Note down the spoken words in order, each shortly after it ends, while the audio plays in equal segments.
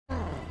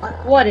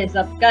What is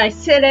up,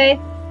 guys? Today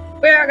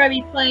we are going to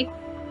be playing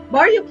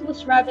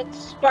Mario+Rabbids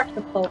Sparks.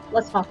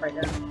 Let's hop right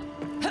in.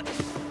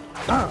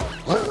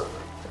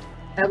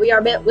 And we are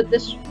met with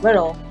this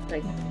riddle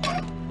thing.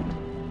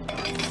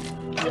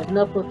 We have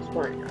no clue what's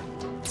going on.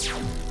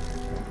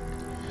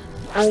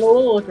 I'm gonna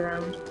look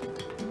around.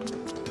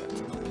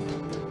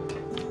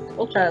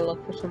 We'll try to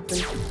look for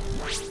something.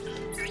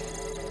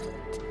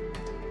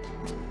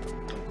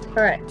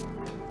 Alright.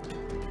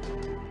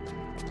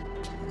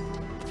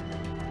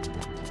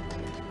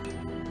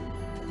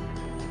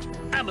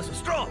 I'm so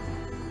strong.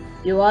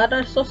 You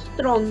are so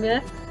strong,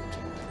 eh?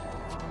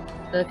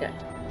 Okay.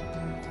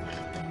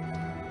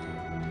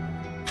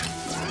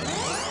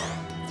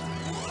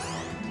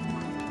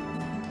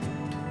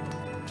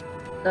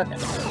 Okay.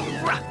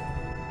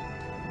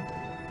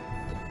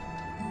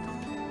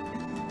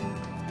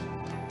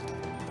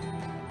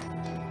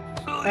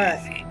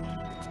 Alright.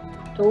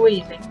 Too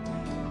easy.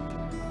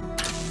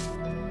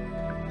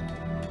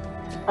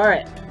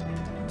 Alright.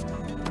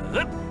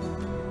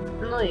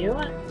 No, you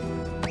what?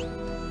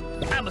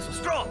 I'm so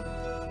strong.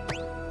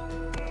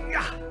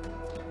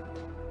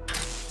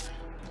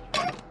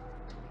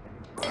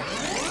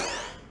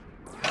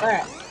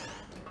 Alright.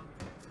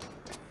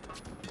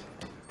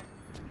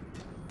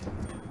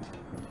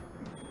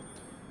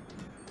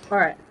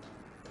 Alright.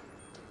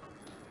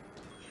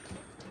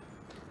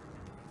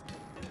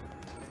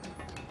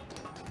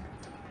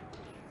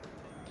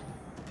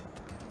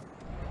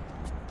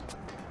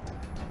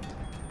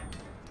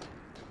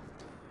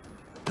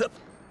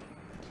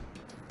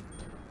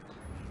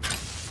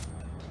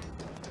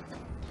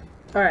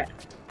 Alright.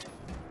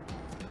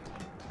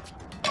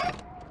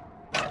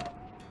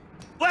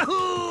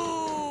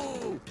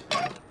 Wahoo!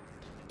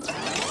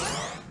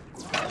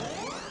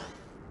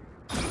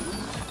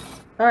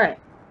 Alright.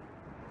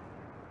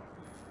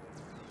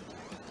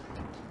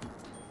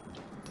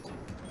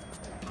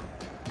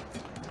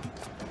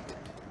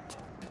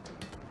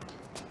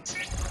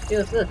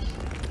 What's this?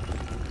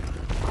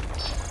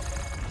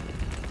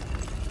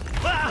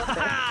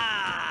 Okay.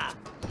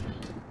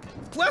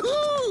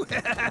 Wahoo!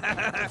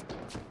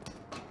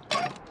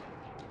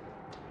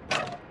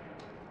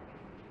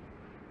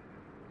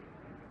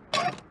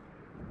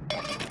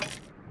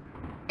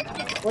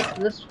 What's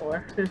this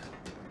for?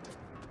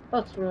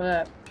 What's for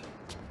that?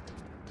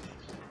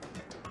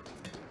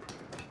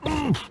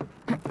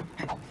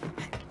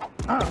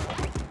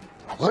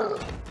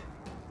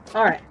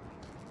 Alright.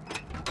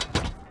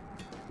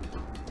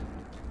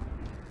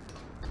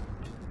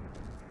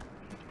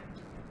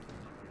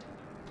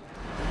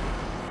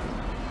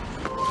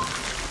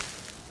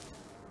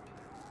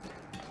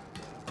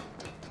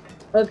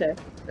 Okay,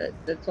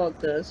 that's all it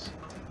does.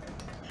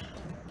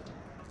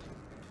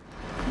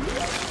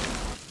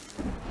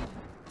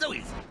 So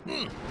easy.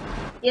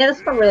 Yeah,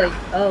 that's not really.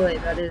 Oh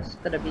wait, that is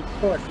gonna be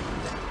short.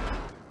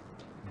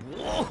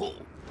 Whoa!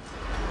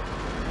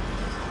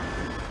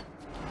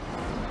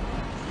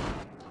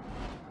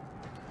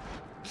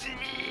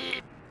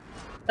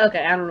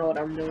 Okay, I don't know what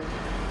I'm doing.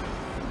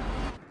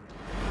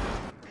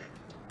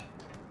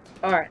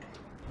 Alright.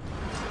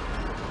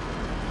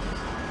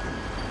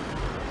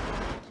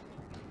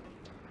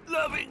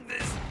 Loving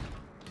this.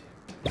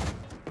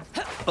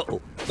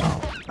 Uh-oh.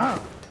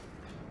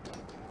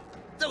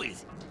 So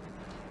easy.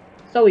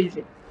 So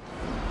easy.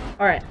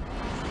 Alright.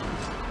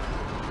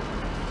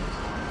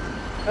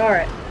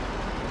 Alright.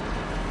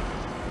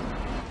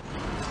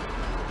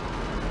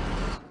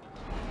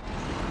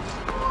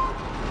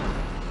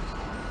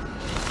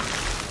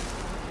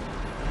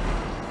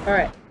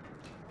 Alright.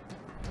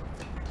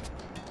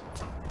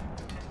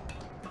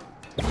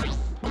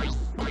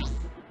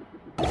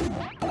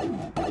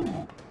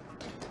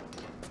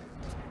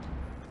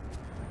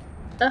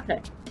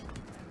 Okay.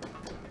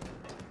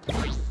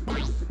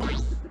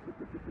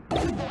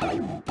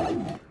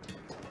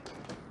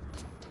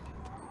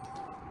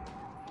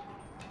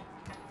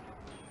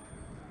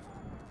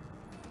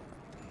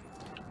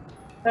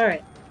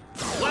 Alright.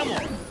 One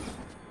more.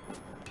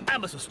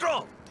 I'm so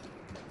strong.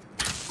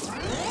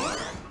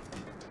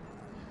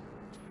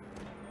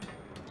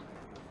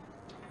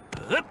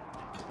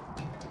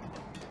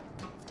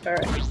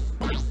 Alright.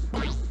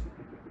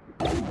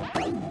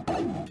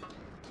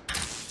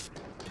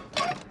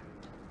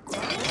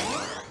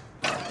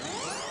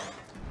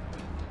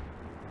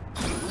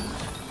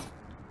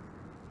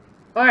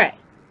 Alright.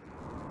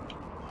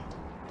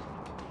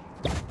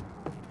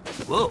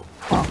 Whoa.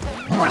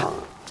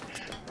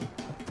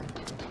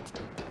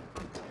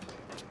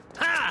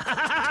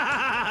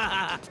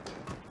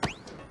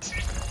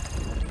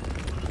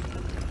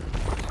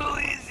 So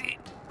easy.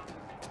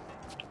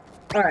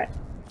 Alright.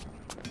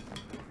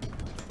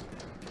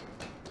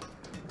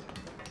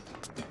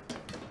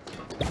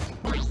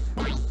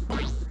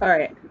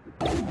 Alright.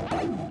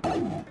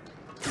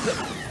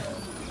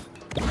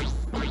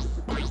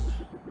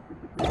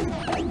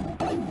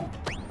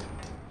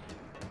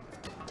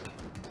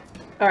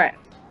 Alright.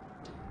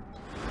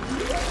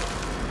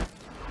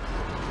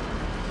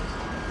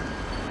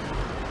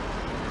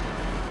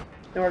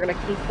 And we're gonna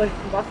keep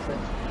pushing boxes.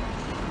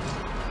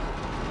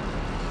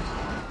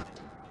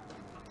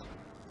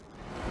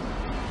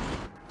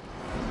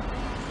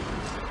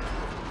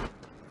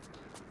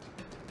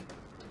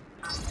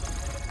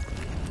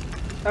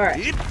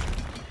 Alright.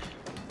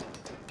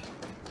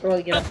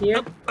 Really get up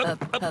here.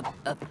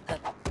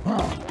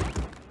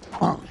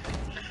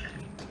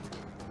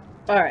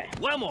 Alright.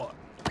 One more.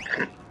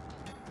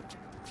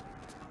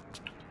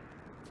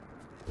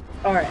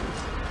 Alright.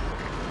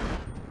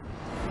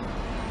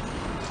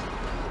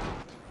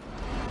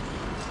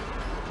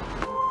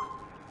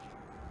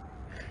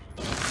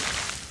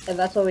 And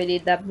that's what we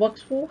need that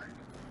box for.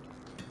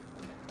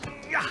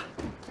 Yeah.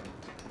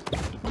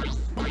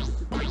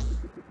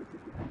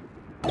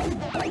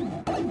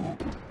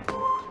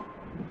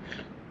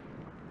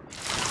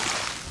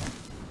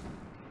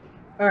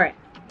 Alright.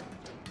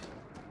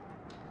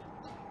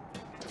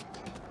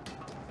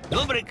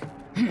 No break.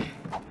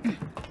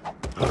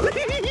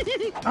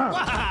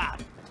 Wah!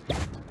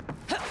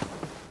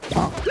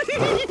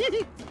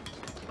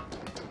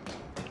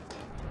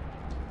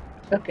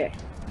 Okay.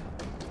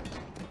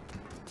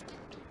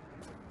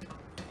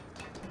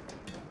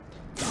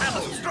 I'm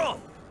so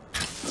strong.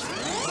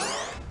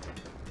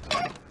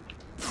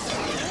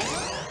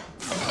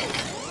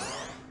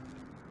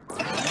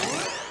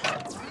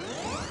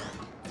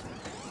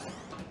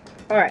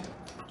 Alright.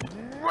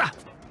 Wah!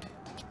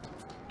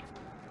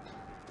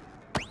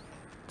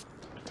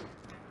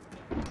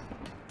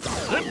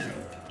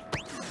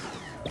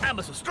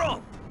 I'm so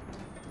strong.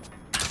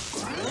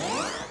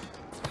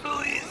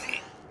 So easy.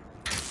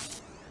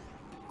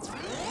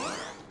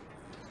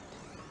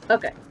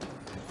 Okay.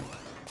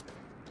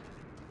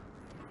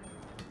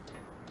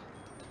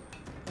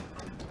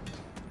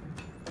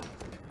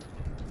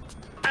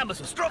 I'm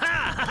so strong.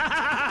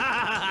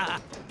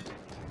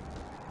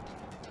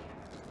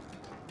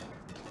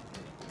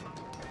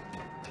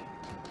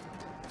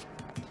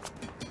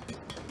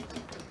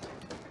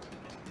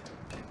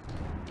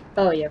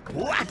 Oh, yeah.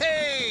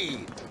 Hey!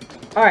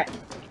 Alright.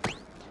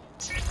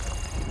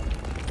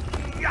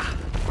 Yeah.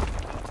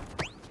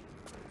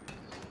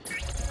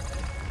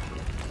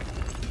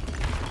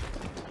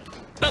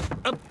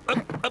 Up.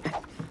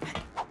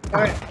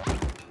 Alright.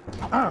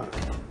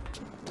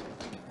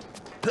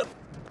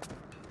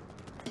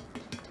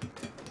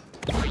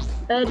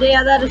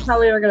 Yeah, that is how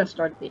we were gonna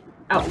start the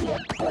out here,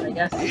 but I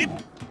guess.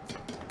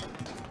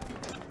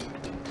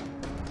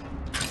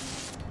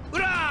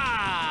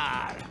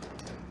 Hurrah!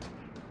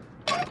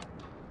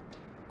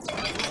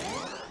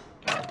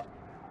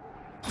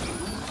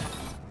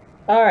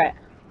 Alright.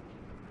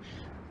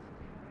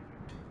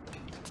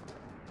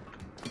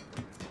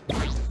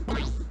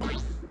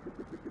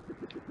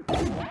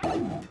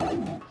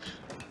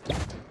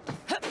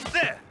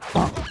 There!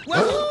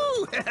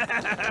 Woohoo!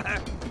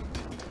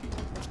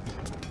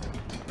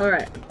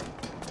 Alright.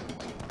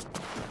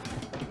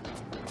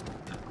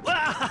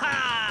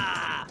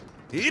 Wah!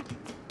 Hip!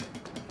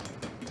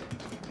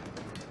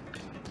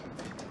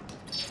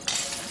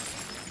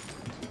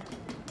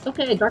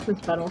 Okay, darkness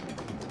funnel.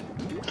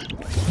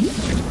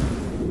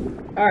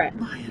 Alright.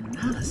 My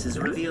analysis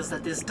reveals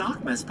that this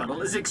darkness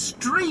puddle is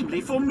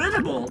extremely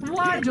formidable.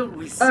 Why don't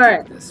we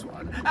skip this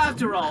one?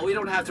 After all, we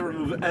don't have to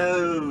remove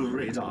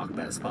every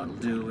darkness puddle,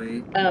 do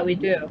we? We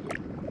do.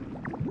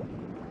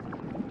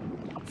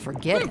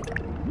 Forget it.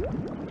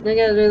 We're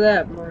gonna do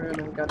that. We're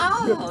gonna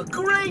Oh,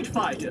 great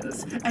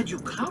fighters! And you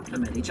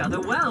complement each other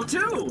well,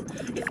 too!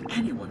 If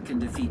anyone can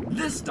defeat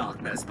this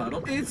darkness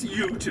puddle, it's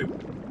you two.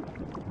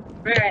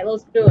 Alright,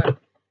 let's do it.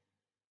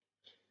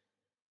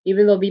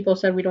 Even though people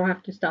said we don't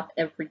have to stop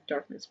every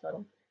darkness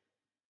puddle.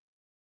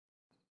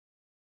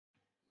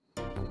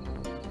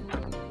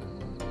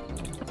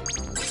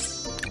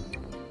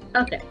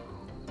 Okay.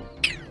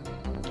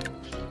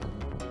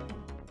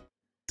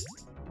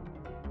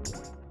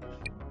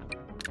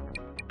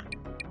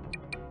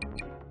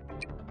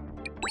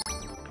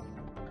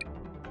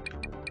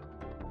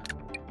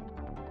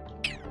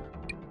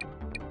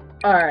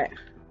 Alright.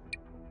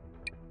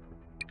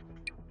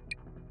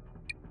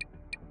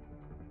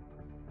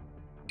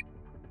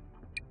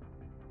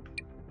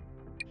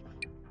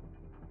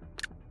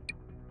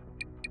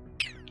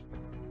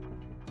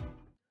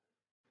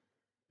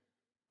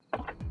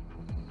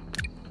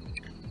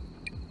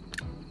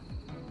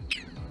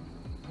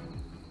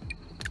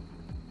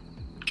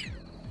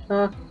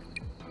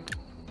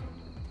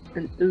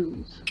 An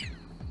ooze.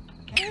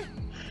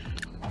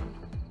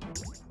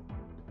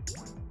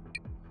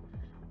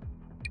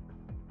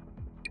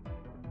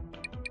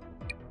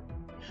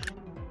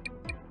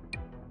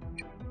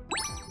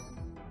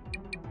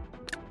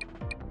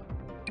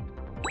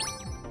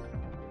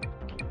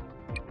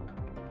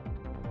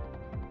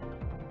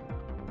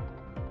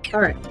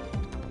 Alright.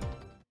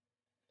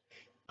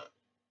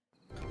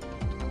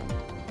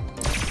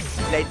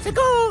 Let's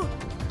go!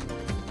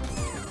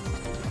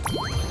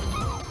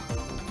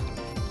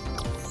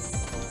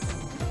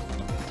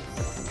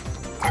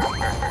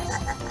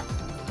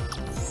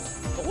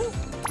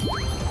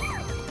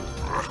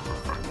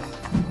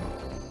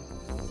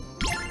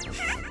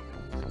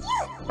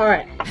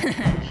 Alright.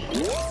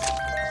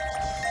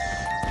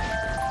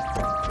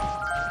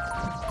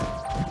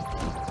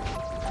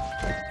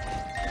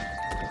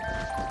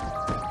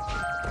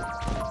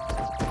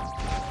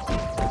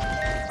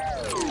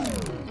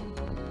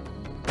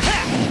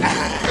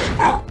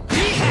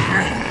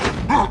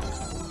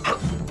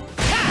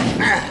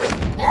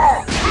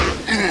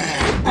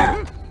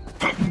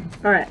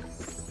 Alright.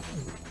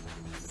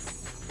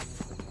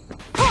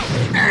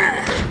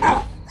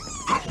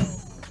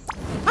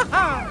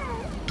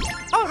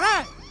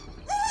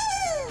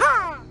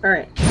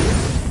 Alright.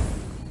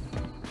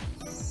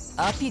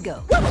 Up you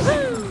go.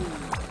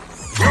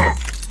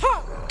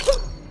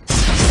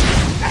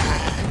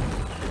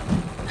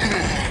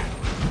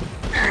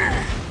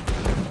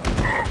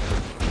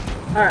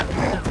 Alright.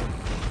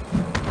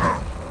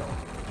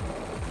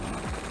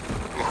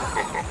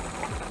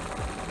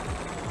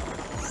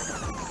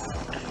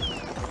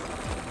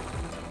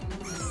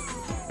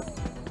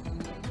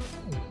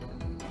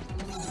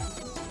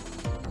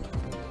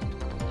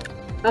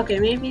 Okay,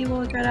 maybe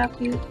we're gonna have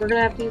to use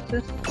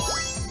this.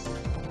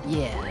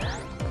 Yeah.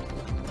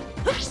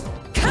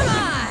 Come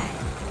on!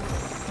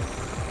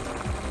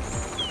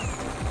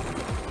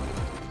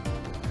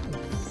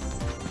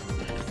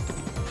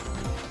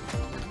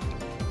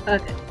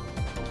 Okay.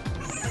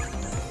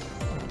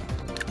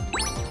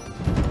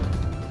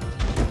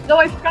 No,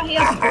 I forgot he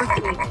has a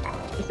birthday.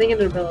 His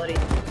singing ability.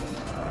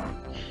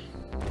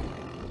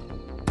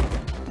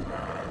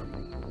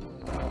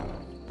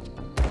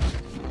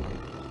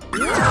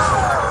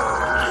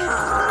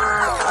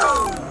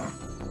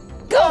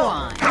 Go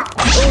on!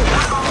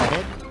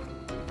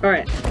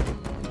 Alright.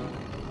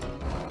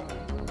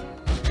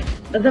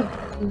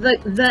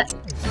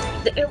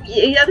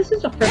 Yeah, this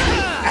is a first.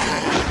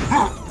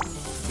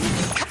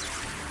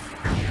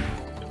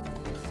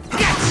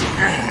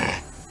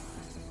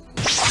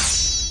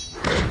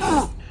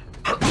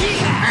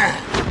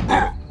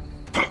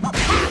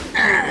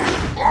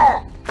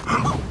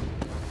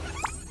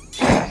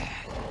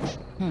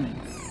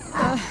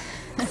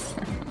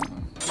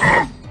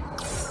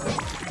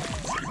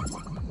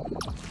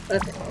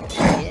 Okay.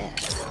 Yeah.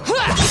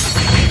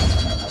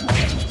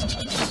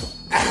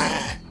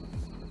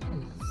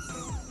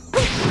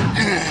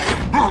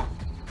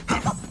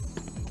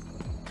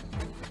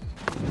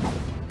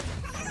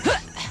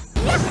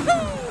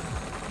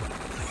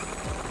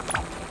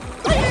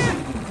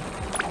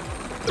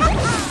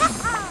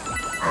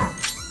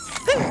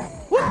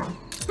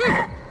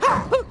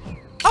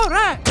 All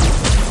right.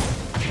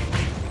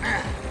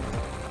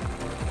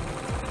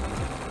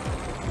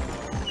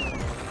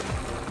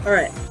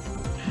 Alright.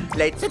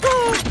 Let's go.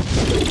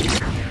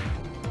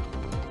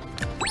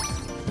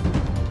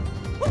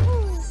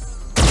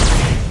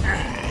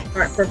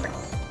 Alright, perfect.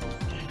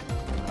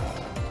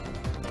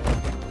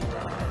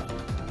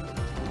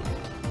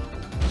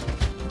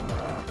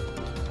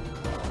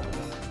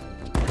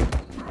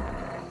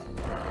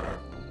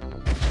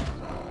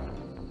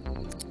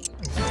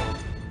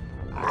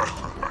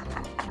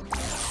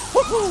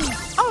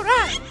 All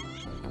right.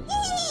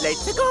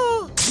 Let's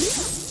go.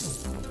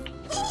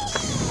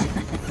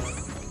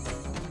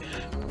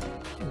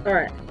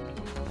 Alright.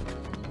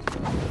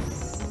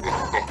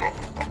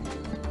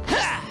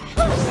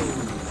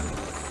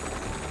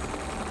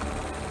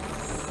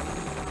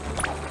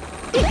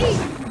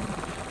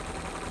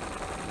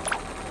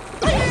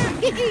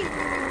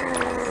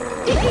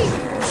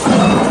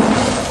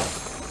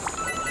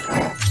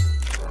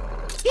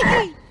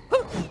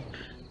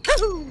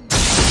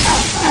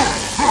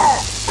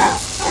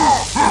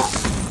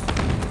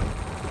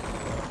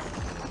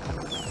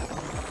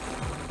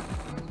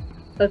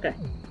 Okay.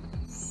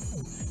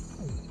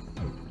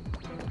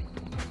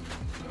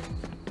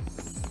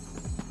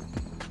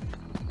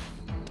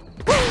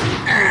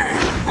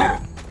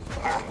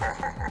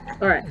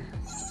 Alright.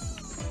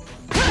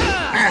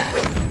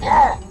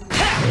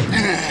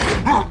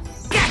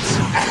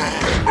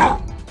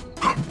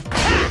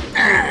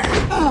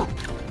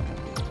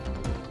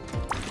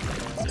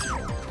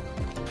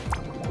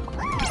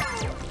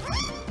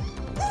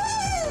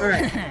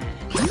 Alright.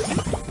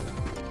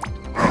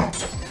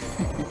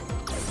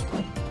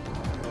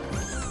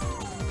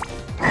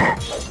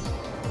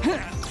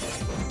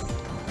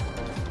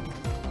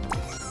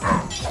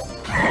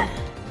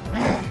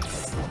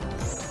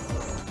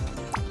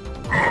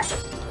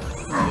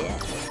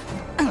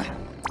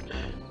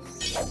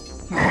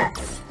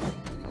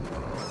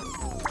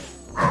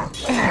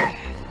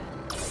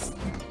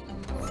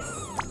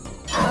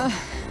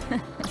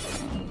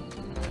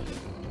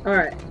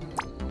 Alright.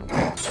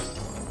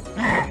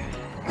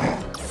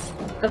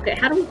 Okay,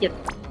 how do we get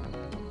there?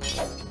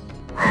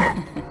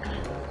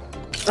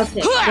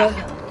 Okay, go.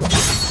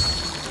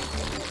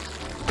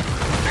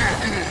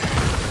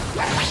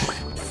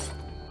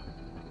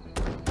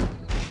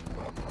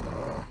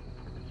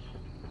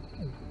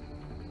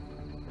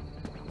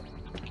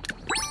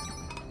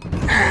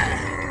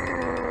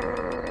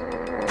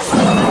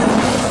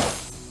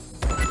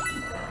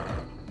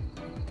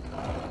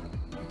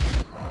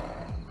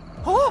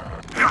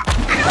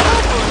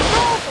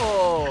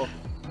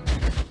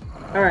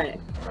 Alright.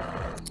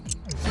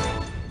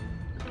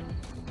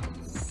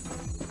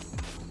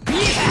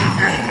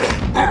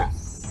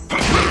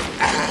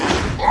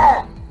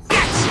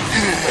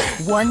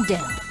 One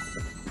down.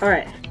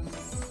 Alright.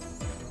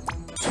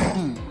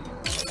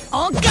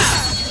 On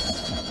guard!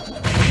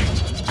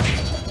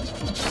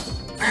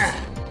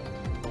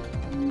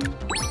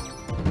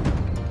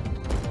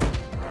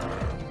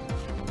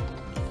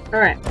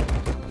 Alright.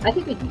 I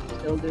think we can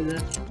still do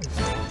this.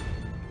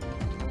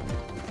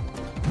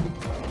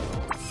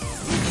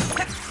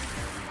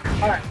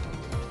 Alright.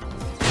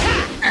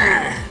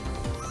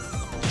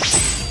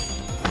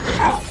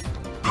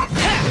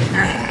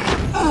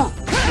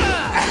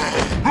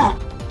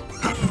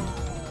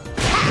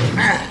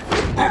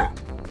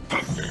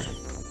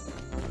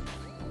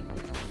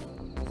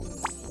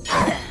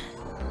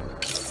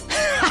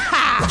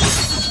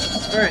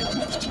 Alright.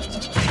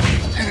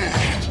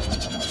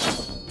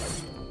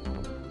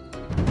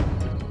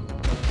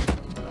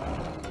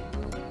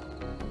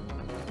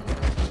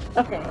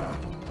 Okay.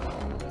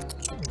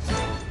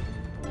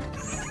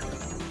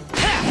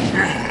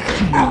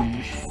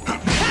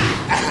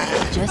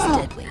 Just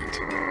dead weight.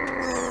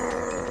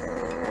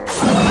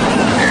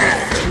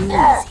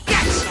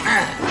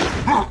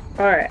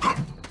 Alright.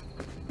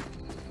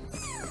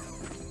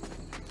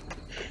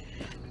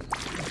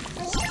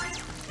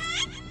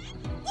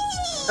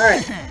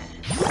 Alright.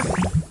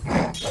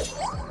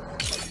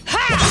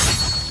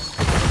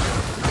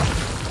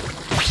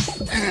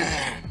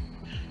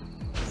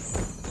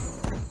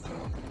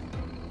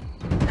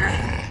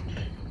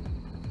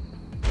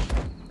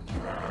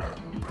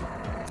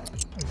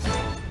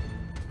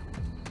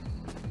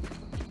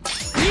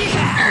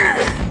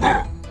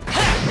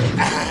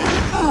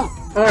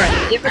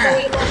 Alright, even though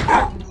we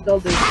lost, we can still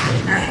do it.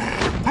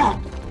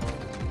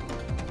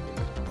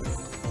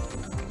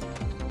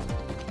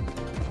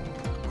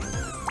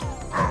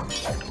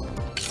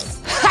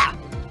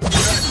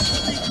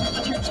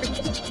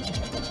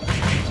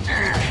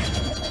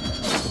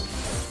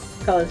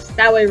 Because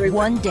that way we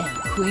One down,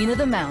 queen of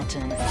the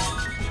mountain.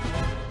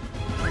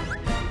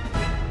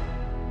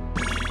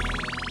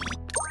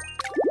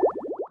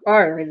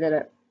 Alright, we did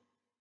it.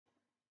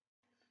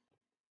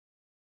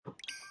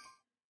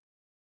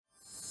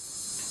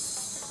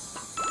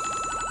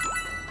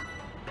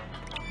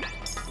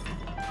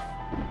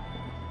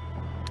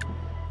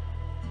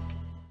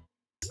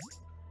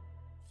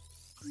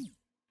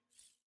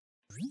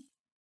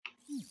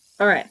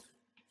 Alright.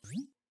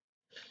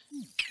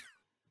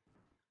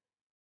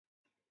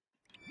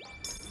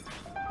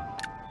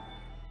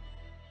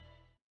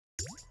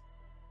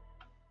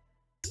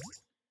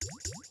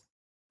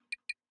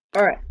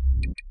 Alright.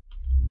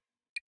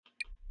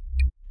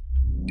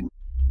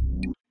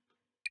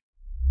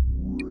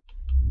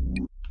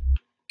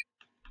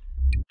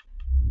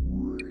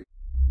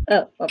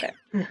 Oh, okay.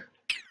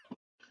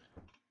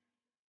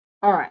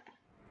 Alright.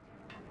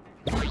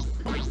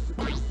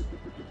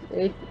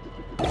 See?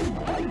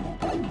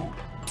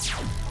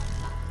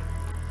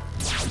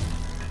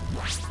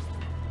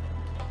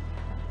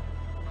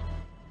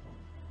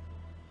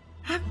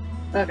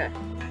 Okay.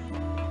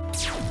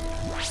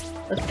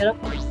 Let's get up.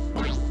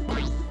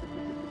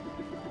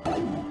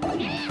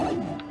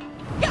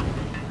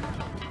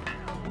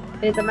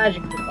 It's a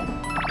magic football.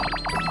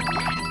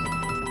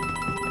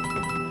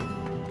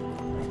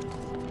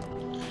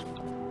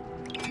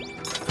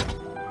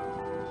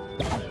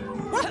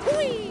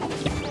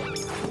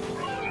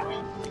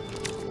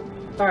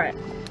 Alright.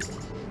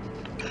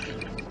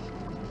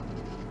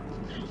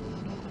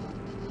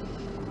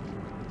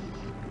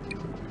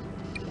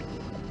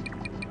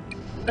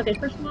 Okay,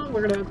 first of all,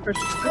 we're gonna first.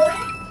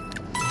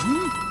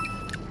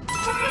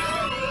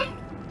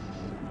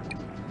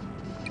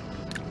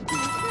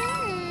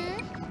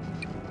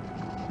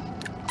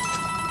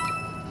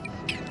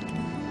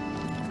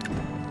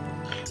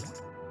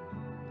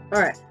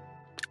 Alright.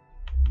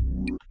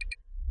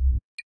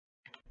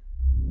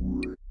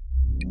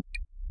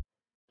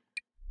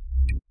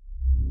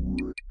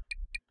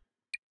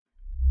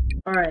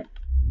 Alright.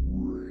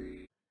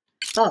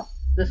 Oh,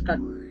 this got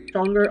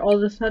stronger all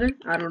of a sudden.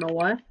 I don't know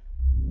why.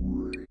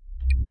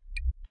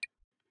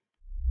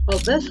 Oh,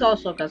 this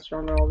also got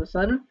stronger all of a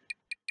sudden.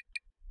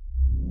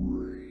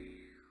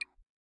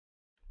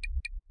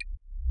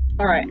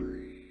 Alright.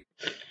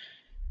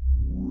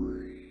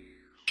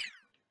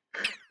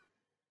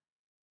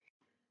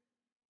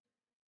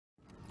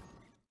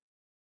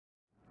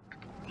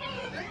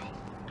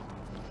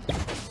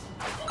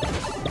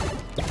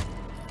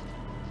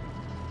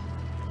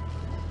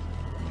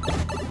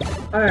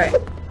 Alright.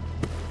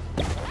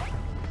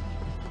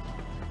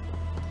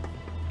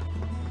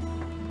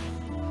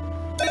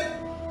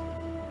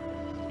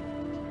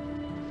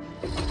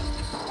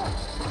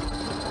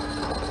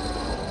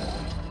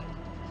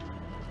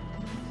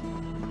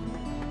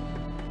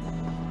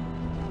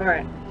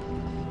 Alright.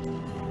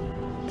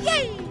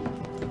 Yay!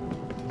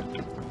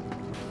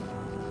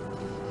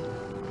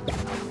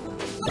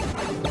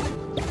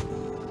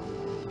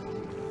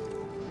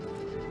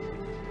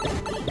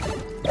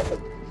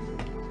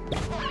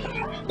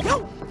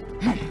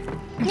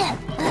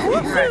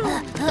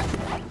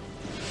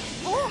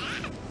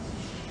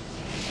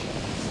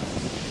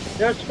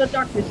 There's the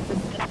darkness.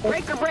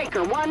 Breaker,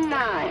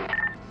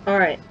 1-9.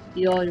 Alright,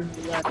 you all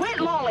left. Quit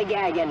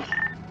lollygagging.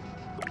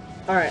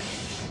 Alright.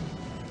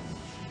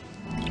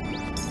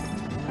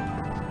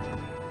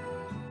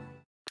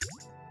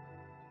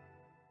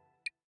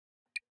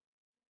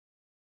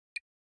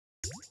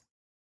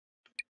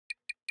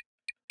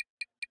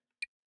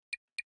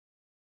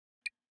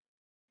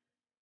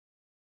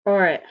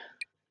 Alright.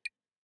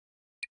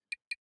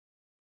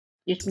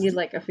 Just need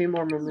like a few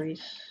more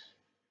memories.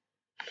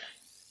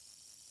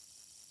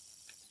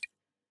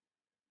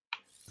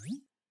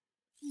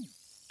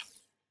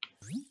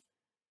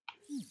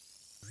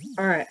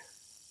 Alright.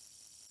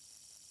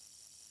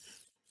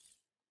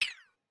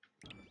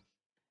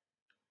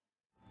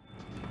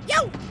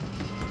 Yo!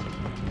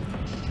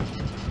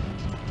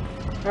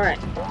 Alright.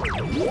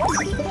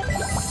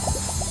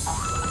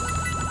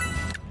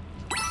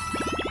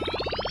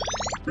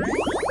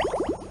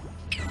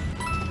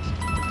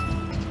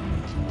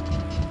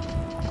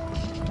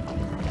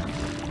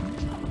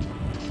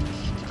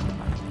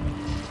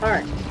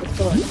 Alright, let's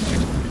go in.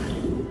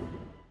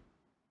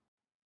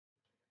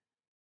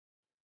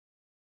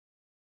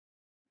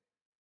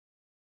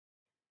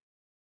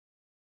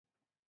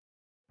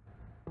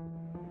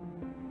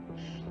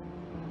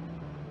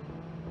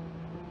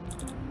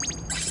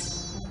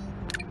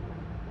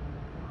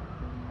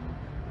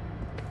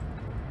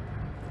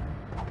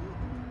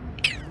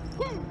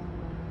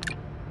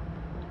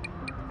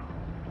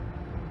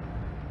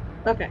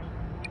 Okay.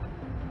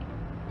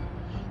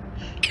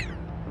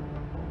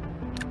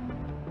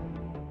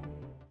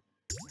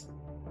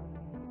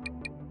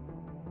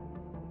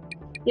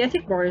 Yeah, I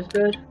think Mario's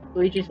good.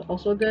 Luigi's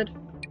also good.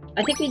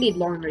 I think we need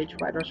long range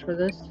fighters for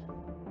this.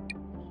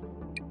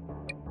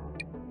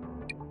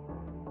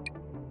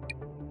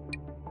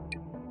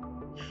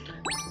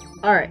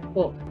 Alright,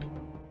 cool.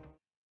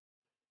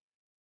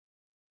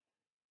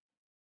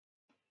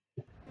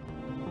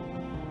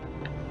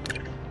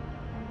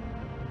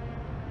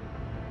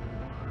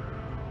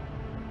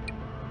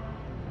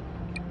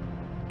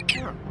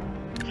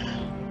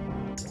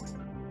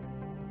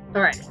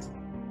 Alright.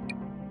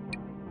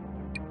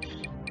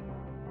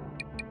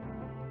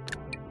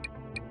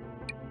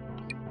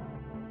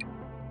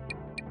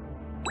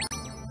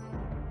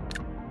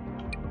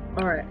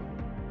 Alright.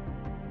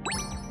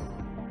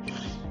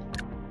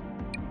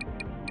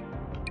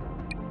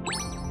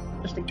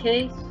 Just in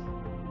case.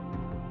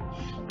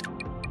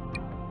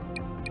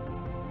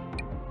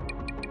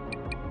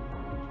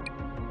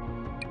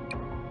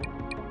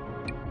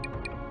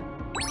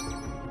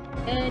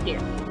 And here.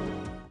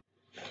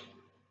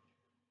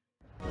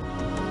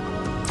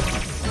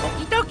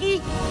 Okie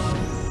dokie!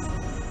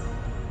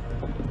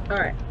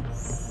 Alright.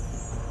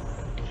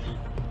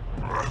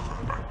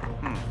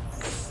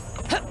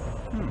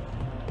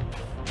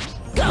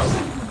 Go!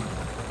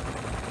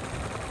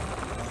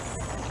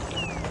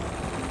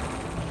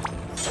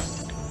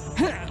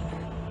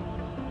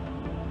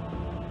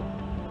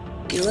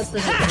 You what the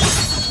heck?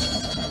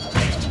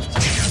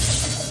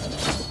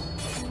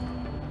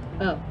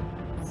 Oh.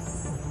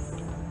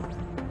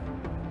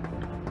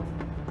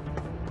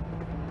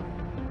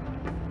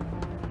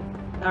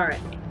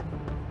 Alright.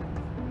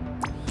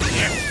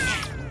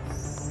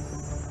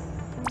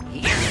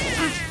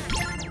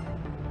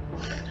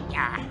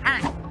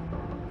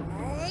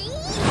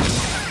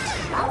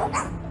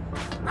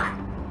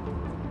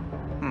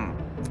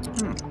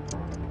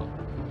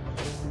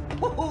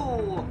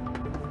 Woohoo!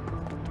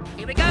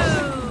 Here we go!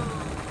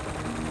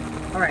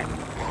 Alright.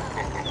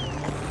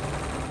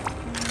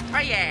 Oh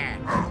yeah!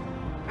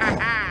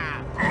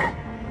 Ha-ha!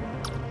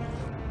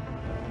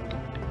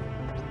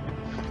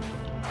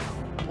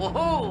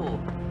 Woohoo!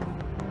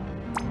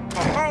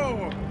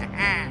 Woohoo!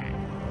 Ha-ha!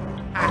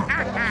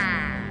 Ha-ha-ha!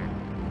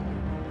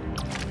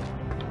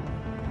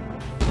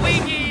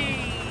 Luigi!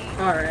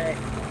 Alright.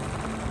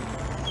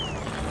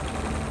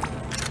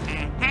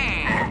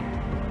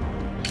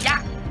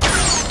 Yeah!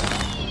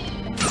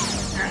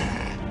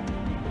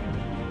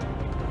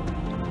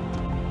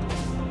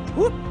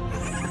 Whoop!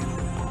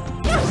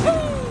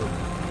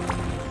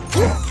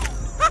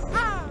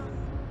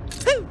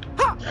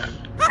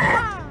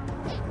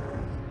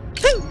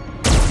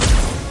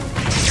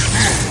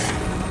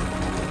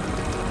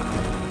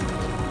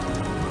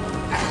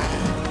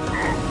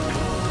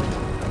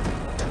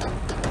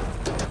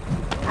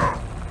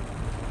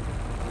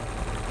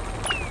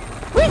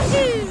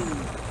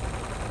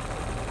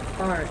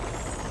 Alright.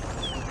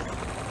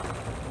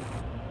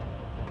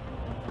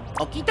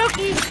 Okie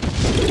dokie!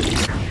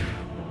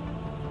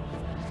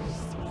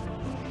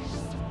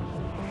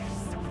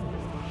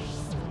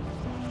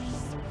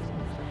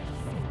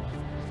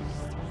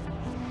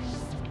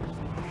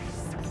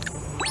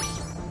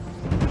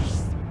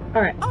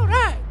 Alright.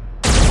 Alright!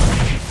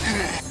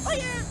 Oh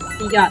yeah!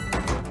 You got it.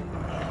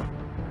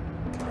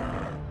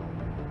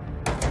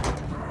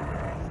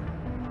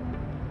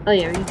 Oh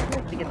yeah, we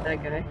have to get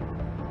that guy.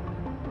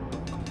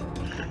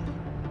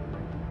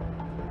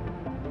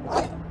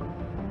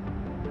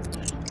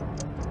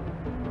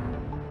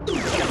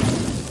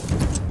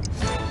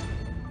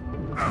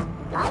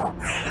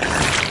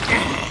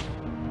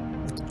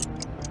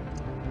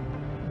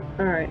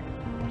 Alright.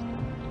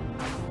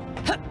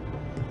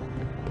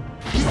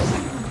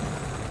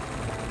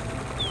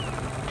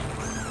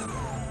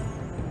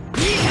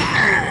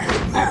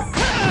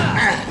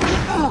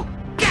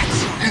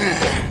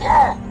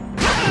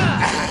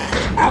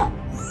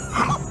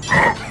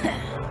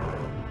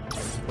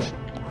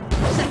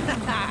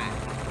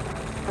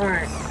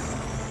 Alright.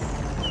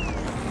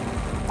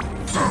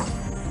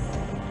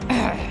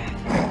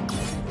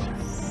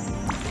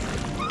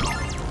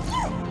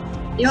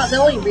 You know, the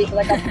only reason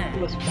like I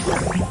was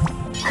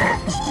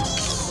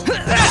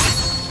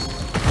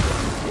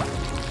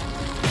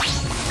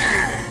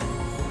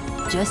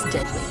just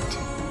dead weight.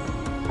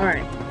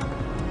 alright.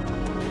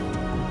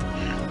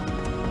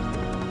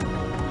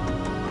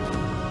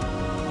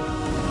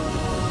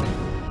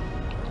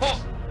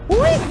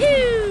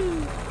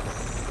 Woohoo!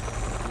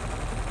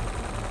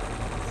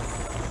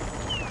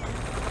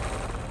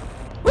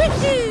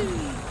 Woohoo!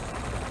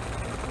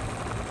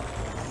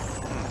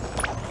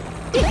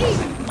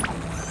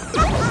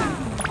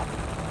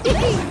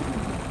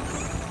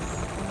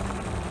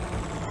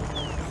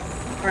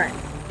 Alright.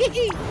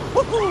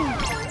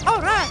 Woohoo!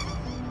 All right.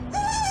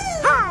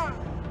 Ha!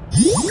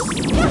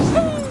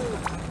 Yahoo!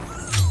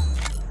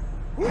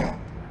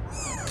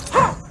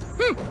 Ha!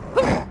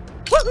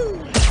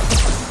 Woohoo!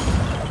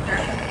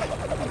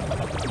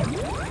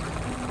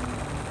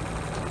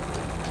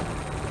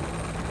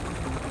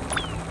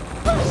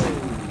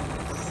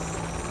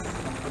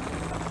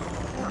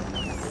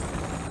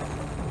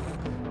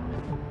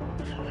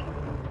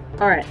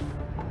 Alright.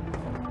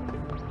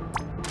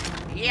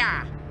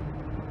 Yeah.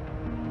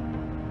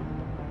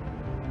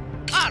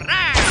 All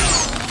right.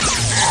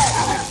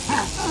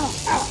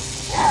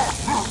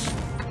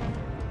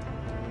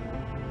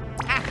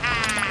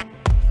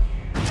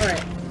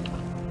 Alright.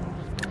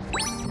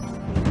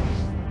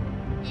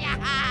 Yeah.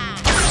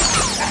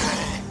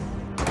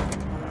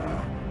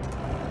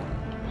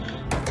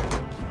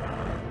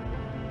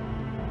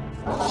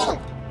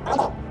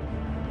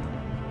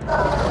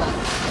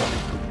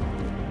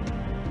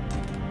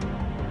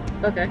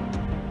 Okay.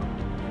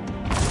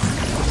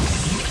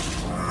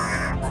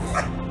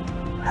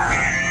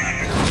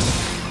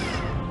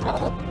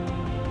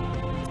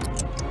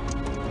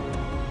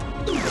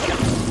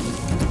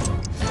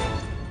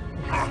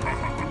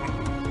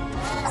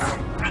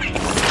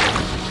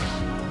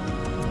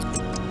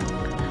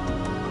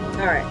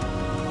 Alright.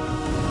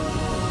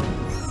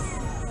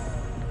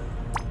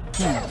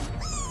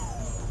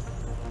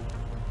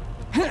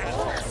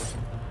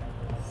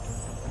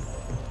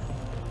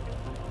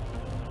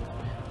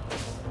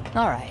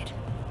 All right.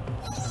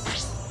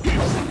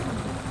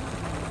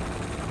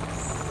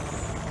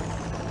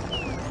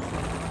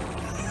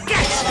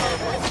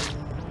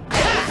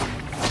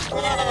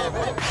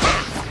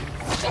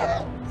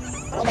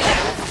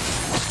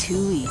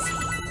 Too easy.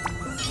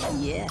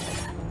 Yeah.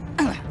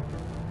 Alright.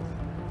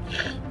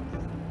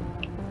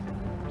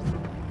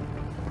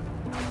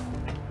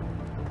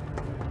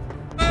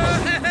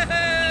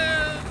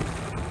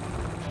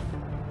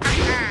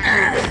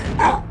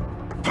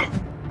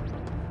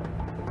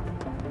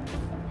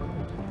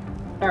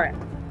 All right.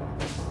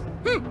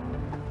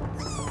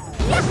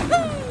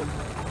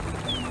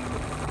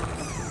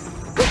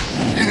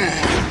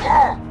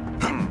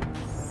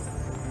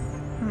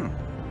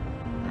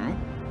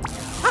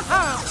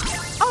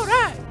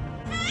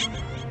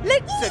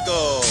 Let's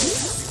go.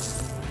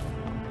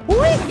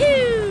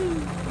 Woohoo!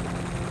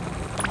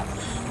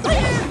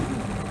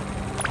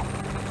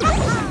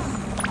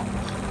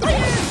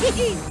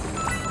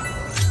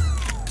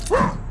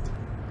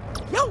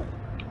 Yo.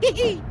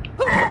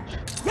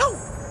 Yo.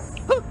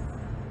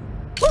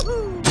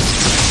 Woohoo.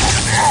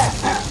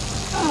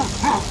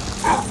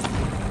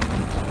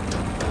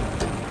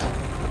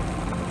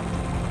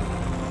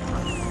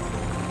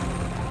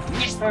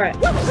 Alright.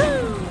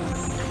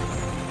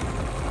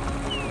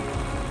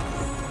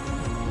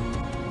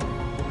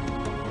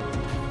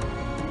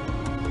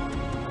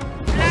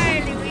 Fly,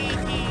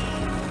 Luigi.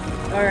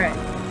 Alright.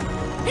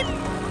 Here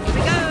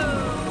we go.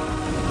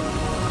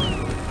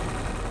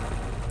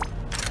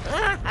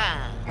 Ha-ha.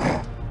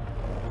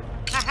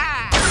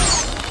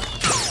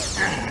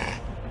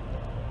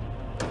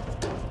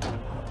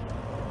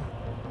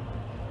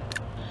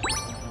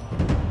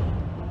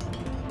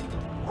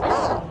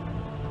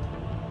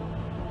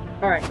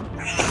 Alright.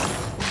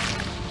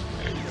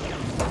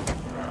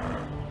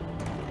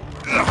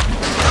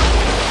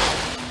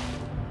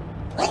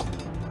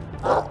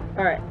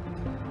 Alright.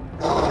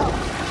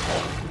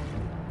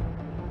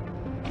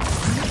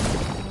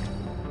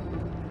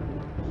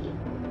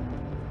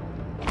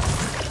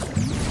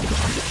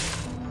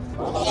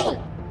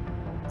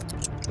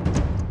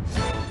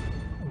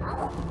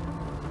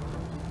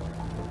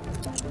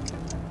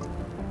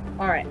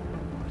 Alright.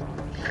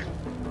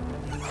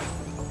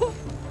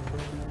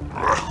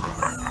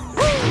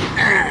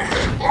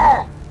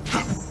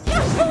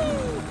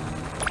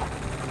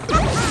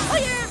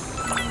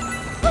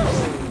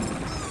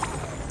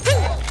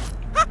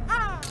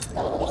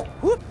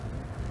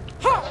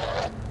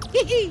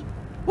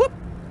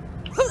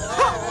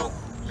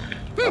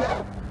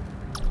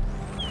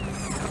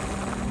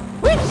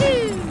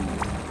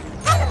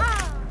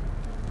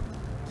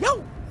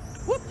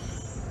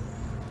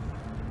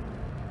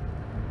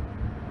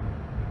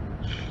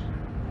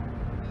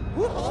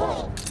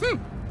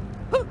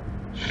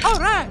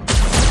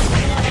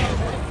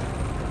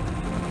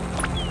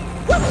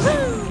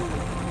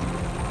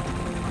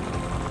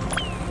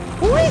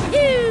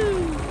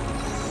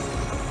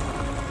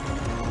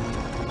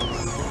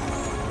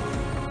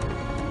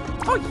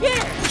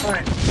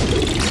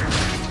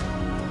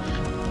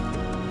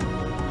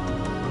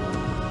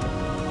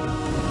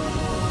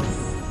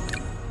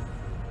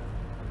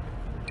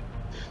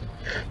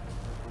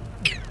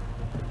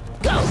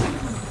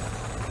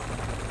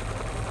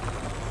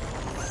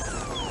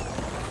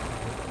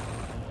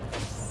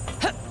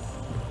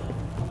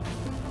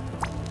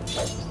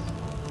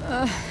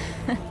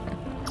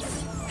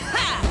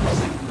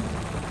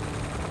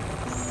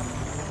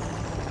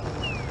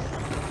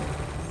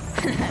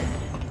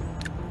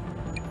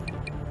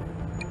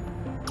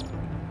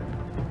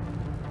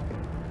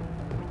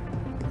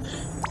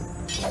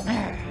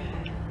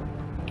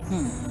 Yeah.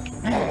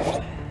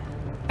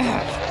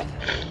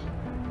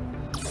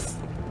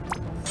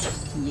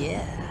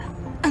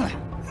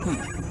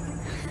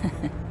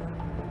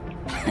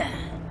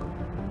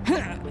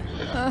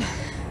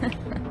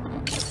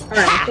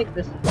 Alright, I'll take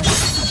this.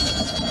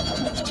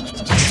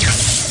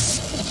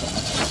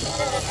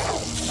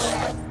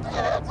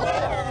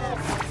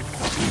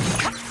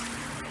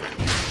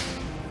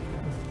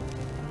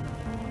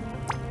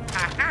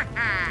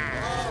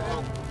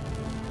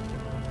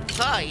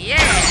 Oh, yeah!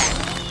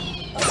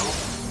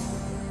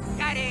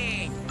 Got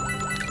it!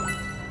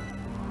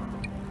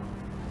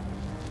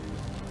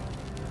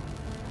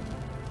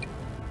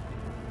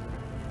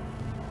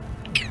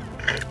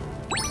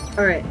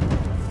 Alright.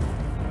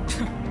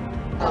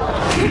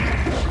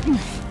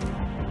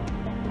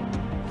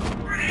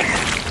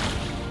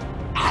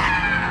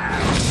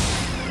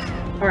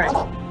 Alright.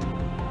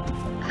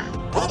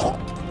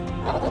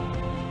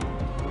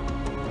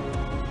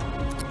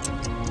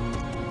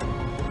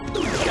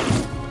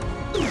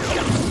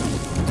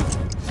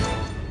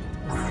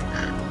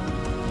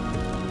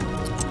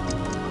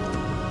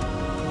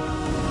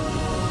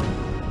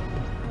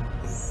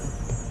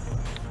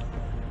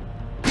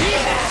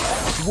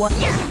 What?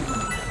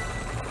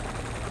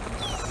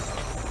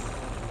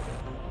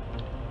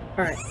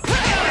 Alright.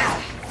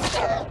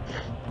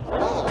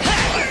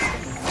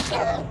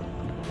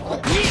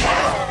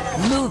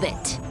 Move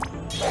it.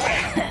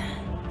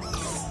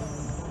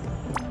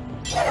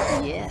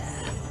 Yeah.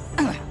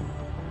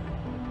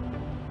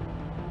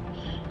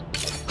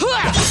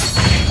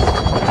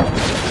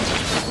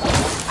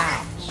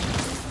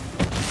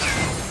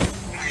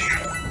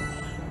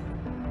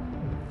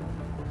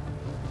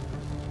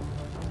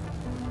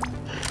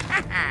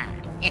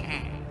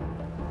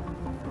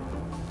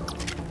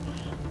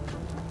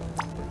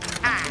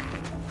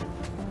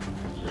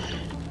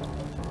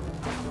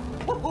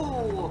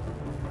 Woohoo!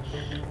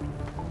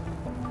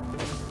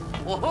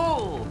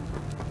 Woohoo!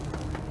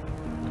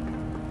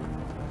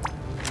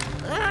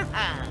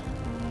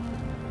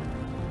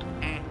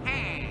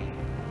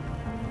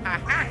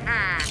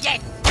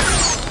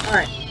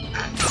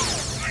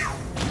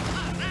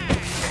 Yes!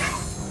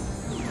 Alright.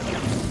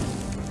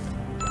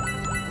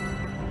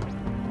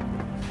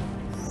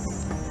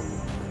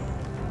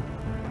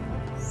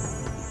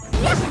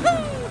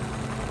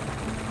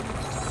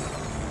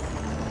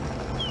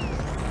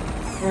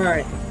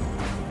 Alright.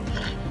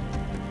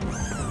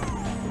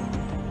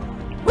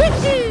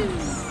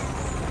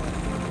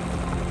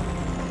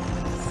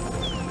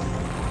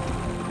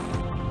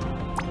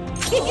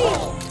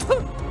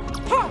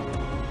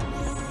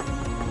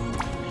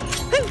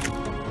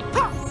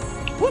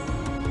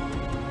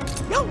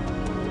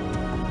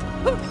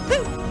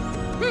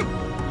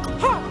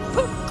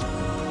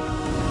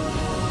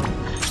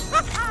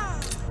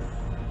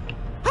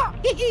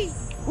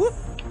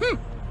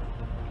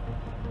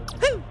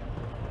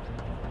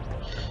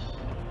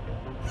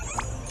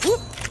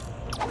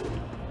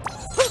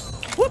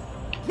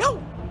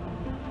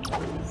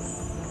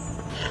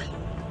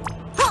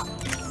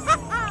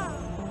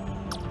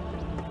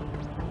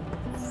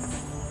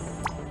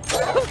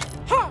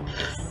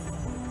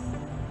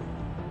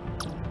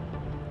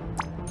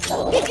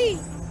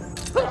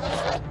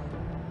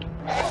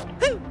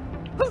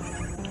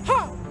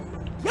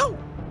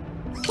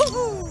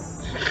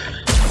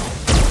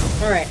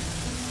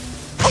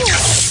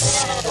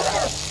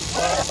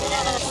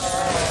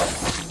 Alright.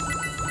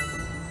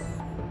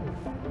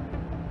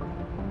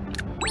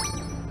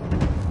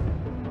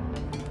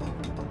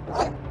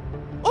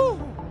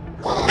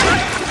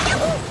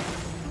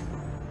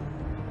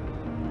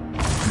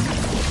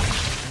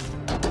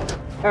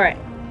 Alright.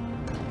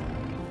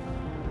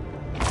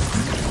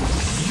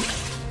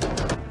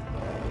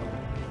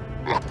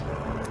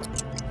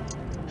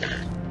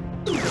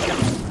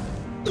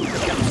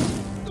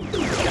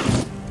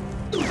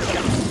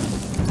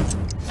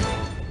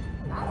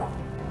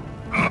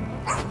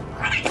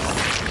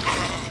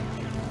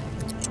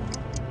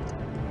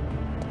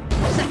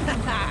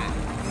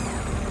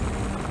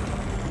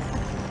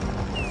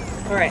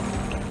 Alright.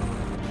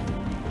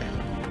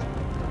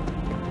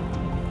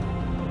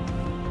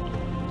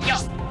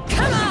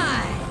 Come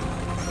on!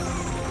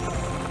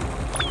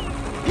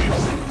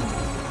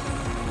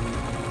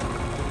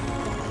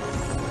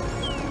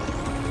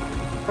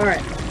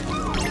 Alright.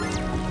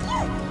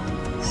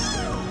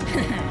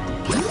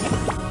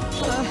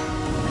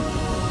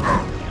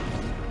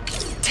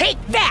 Take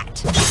that!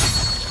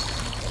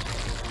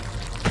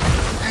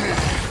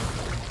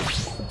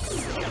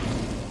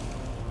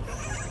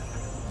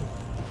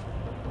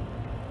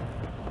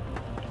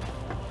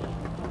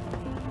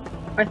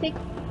 I think,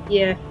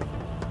 yeah.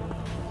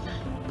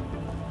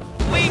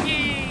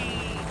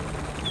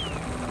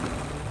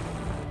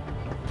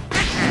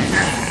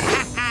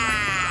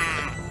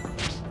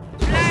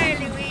 Fly,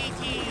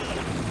 Luigi!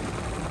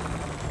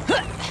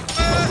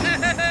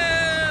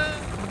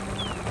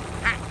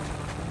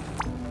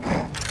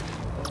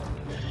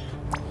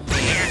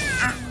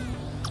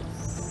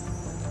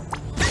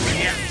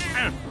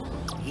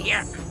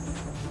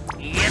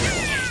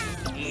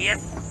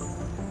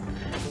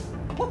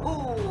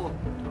 Woohoo!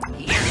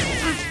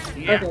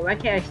 Okay, why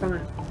can't I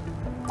summon?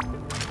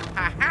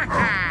 Ha ha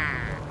ha!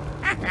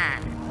 Ha ha!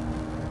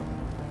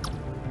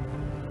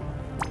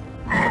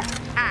 Ha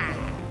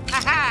ha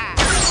ha!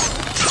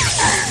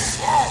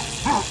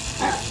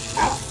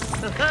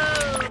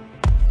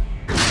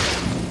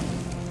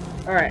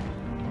 Alright.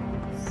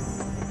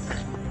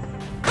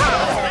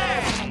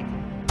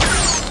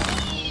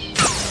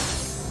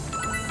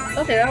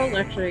 Okay, that was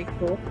actually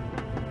cool.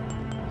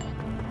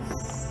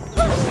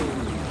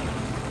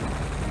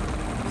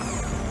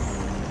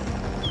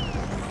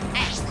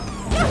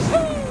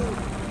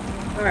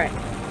 Alright.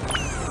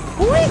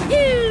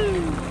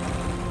 Woohoo!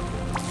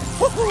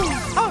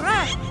 Woohoo! All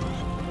right.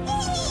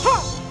 Ha!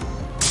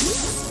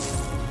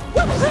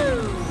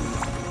 Woohoo!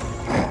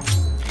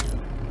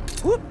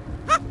 Whoop!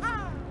 Ha ha!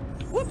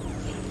 Whoop!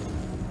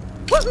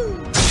 Woohoo!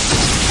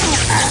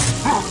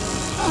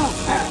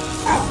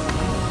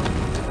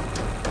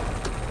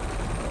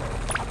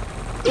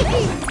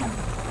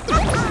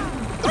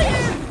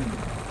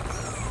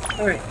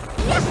 Alright.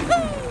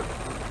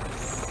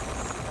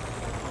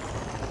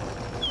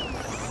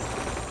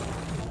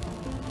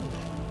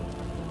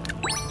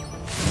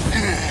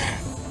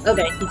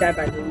 Okay, he died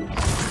by the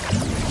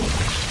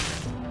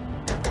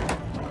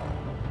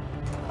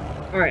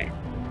Alright.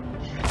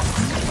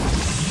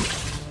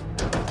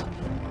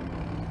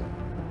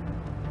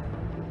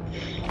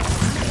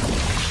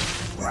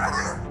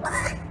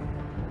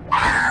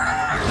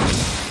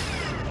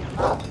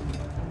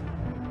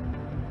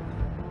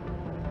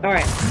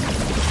 Alright.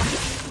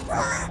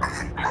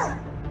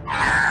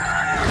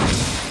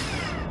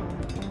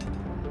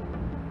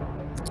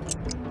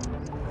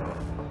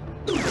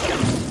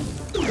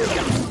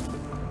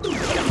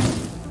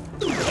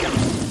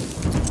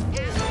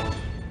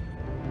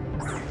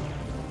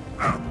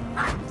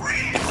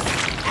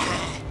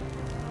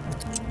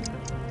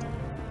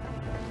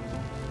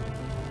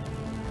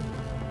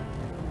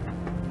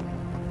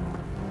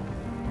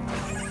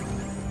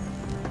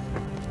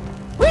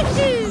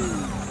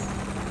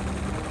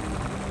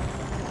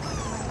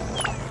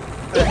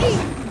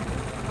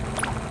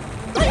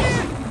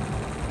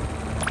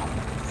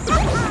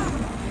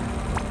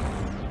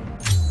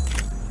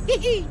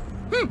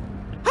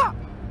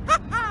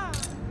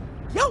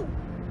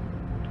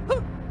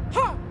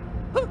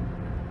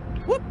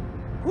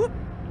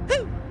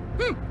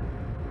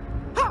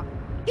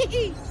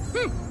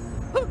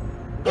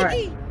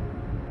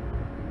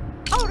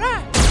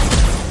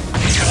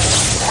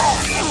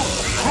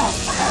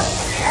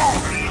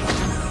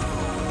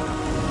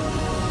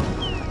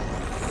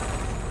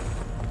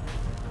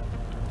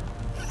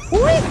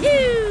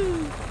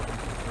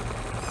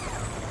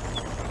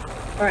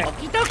 Alright.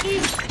 Okie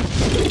dokie.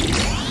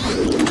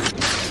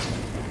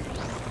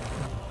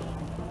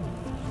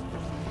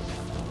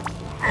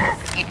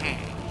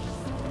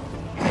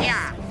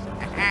 Yeah.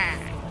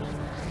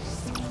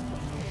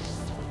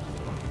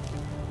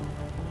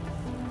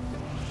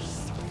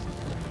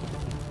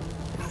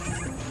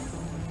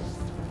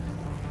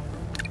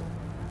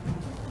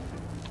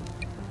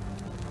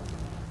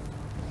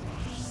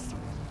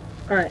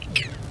 Alright.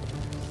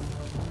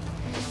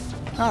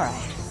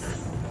 Alright.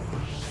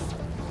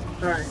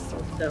 Alright,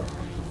 let's go.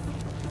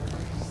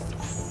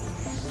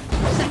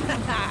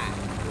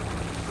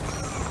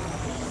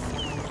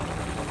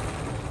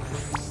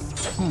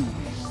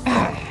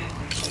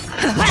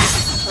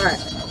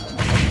 Alright.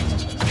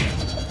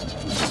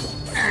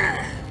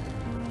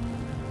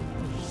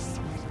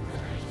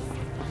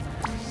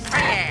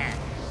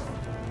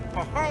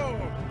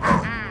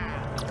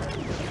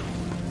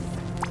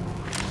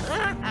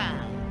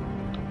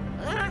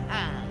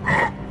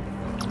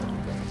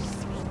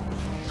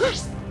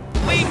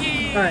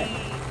 Alright.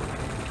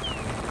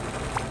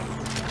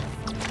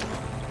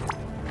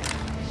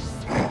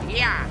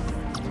 Yeah.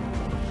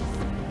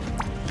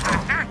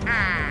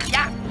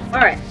 Yeah.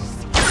 Alright.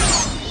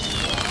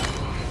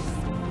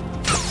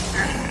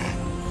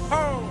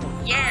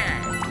 Yeah.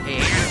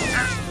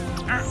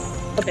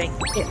 Okay,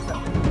 here, so.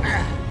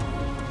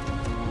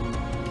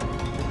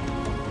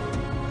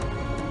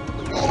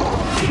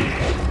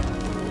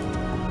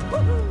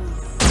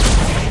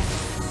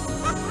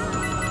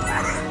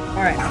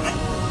 Alright.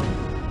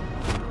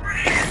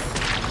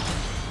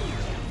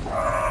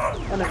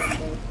 Whatever.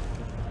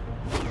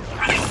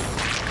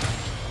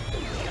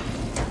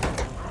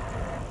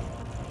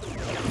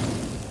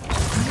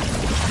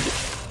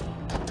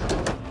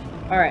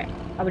 Alright,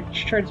 how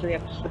much turns do we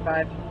have to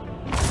survive?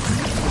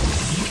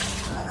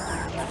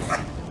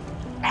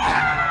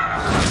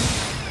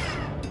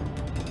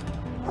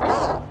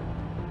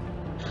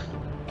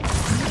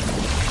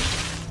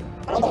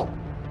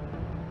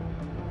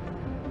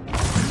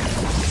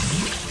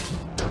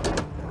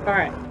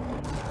 Alright.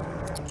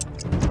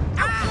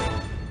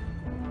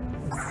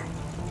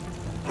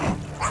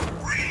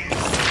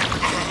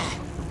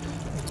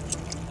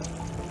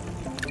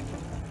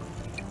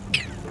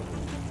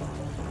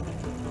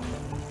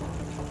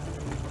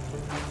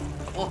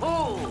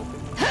 Woohoo!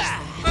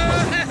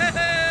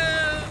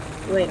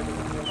 Wait a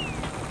minute.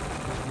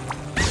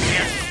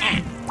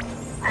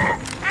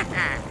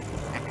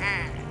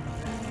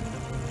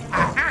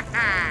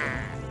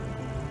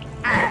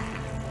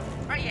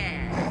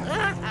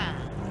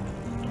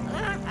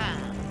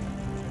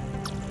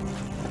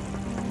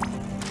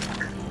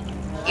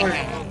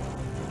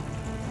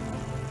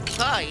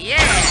 Oh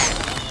yeah!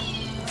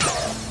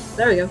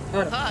 There we go.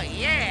 Got him. Oh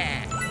yeah!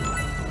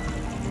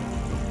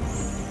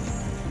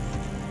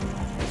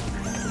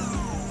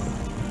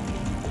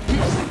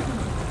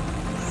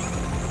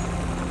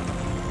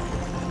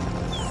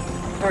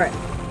 Alright.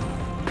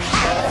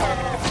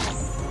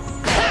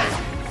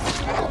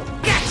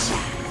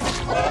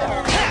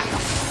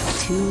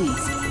 Too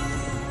easy.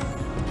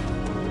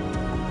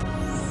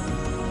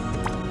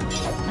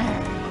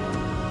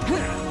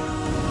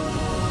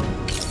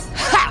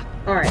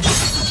 Alright.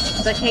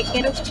 So I can't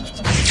get him.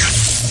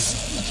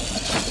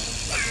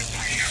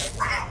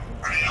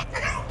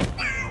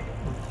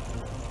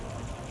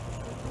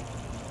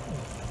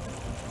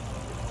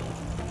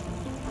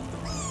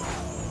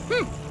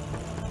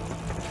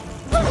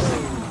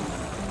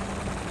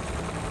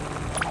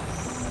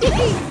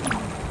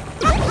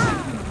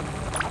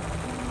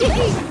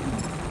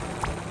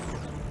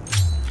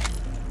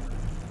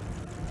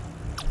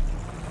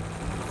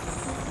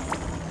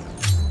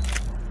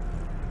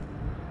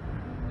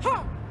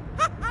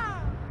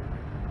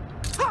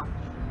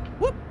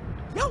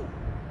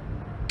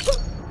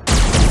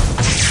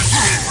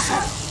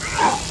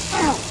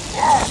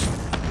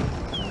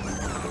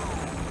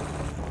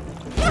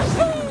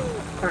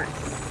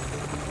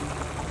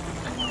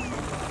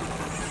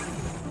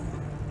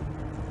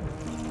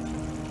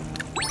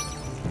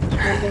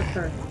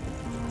 Turn.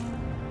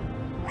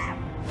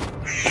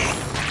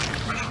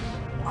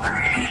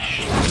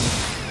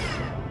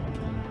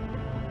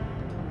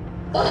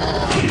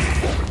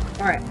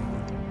 Alright.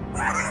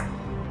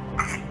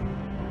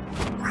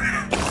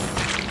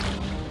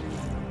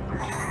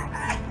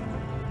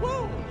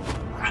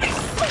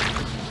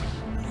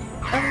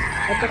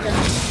 That's okay.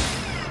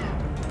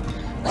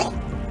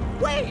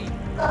 Wait!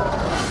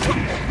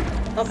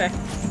 Okay.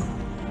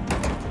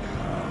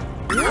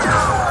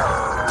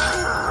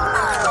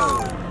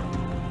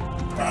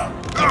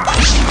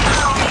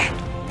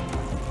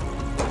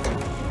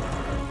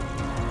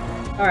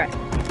 Alright.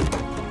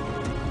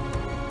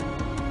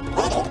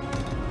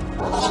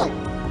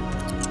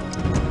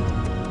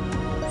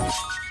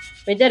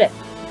 We did it.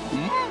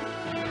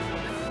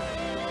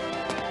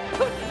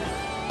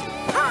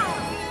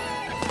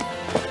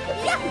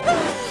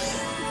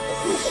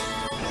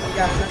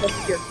 Yeah, that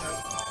looks good.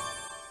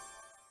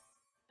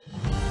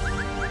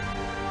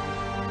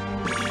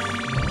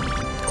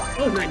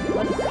 Oh, nice.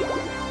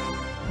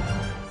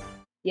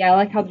 Yeah, I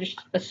like how they're just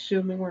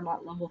assuming we're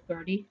not level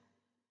 30.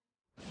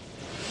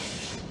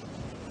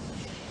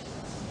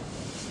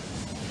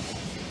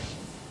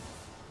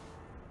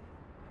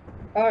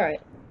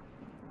 Alright.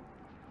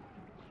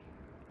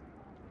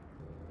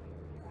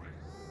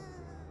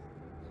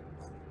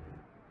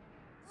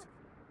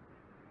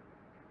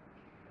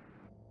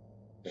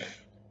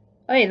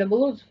 Hey, the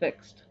balloon's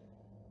fixed.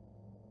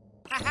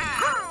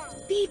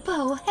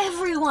 Beepo,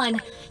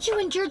 everyone! You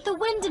endured the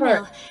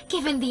windmill!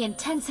 Given the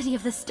intensity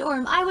of the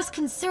storm, I was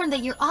concerned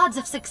that your odds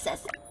of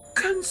success...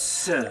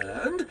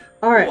 Concerned?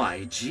 Alright.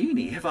 Why,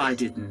 Jeannie, if I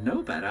didn't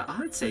know better,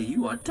 I'd say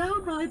you are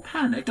downright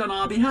panicked on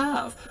our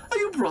behalf. Are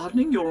you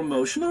broadening your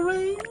emotional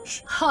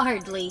range?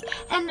 Hardly.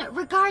 And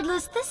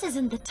regardless, this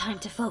isn't the time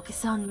to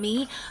focus on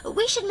me.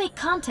 We should make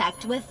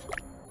contact with...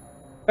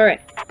 Alright.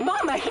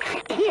 Mama,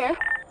 here.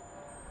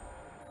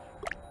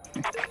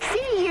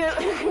 See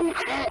you.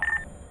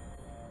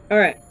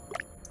 Alright.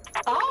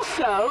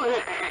 Also...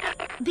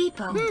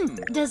 Beepo,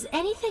 does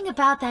anything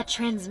about that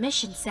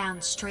transmission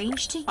sound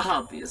strange to you?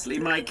 Obviously,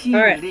 my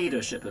keen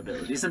leadership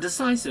abilities and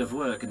decisive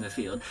work in the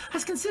field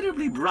has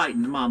considerably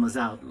brightened Mama's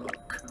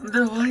outlook.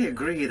 Though I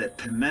agree that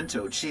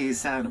pimento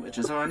cheese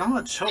sandwiches are an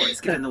odd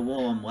choice given the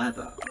warm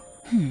weather.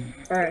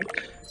 Alright.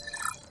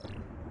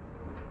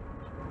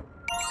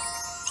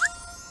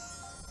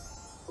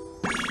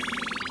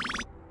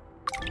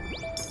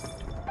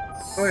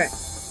 Alright.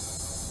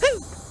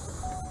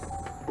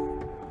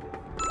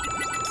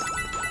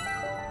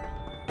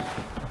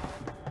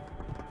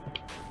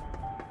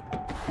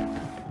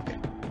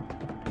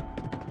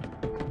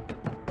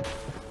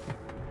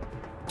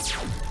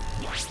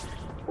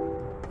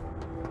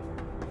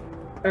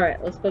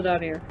 Alright, let's go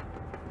down here.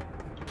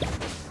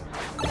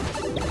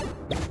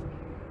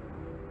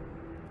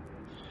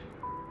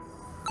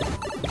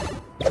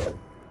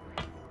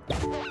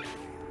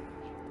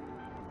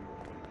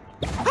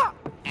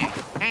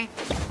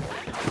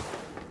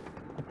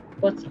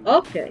 What's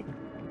okay?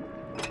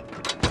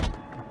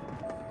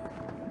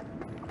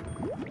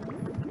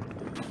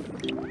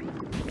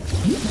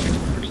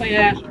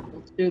 Yeah,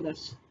 let's do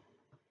this.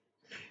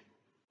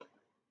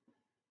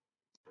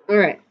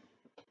 Alright.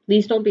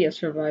 Please don't be a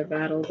survive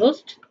battle.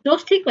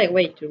 Those take like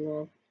way too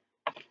long.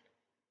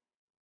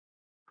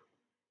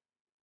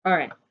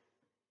 Alright.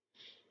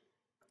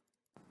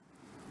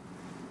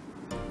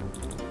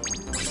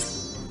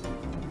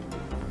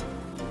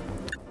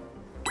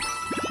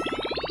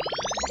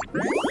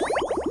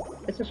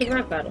 It's a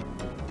survive battle.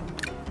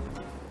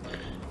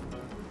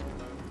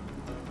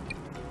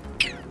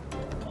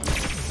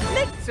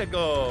 Let's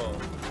go.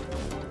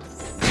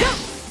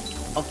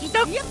 Okie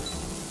dokie.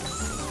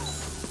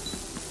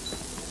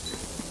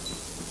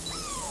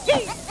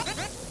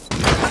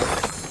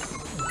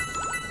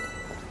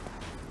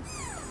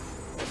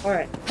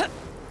 Alright.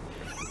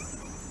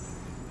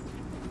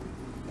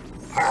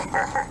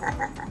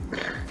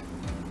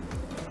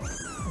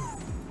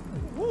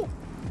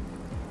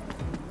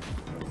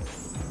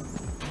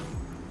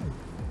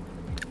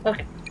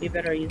 Okay, you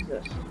better use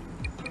this.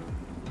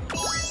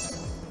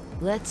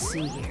 Let's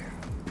see here.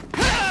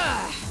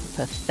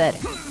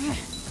 Pathetic.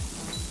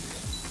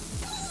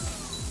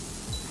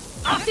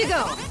 Off you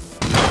go!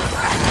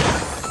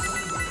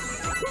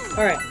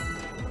 Alright.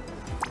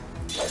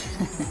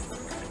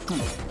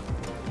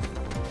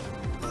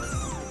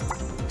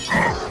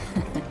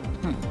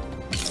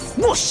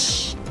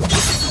 Whoosh!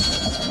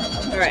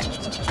 Alright.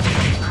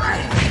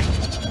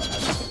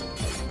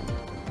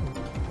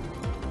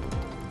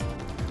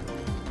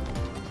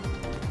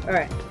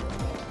 Alright.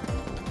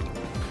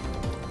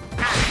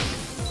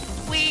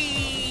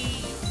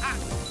 Whee!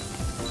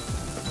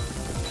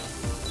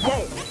 Whoa!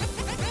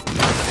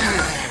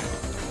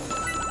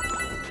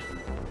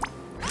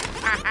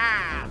 Ha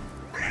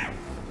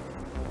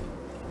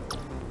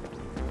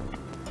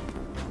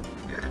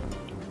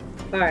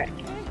Alright.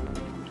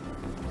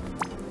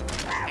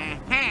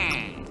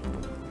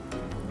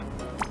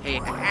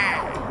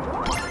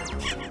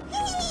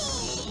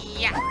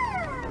 Yeah.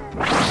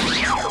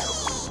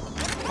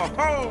 Ho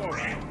ho!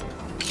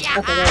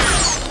 Okay, there.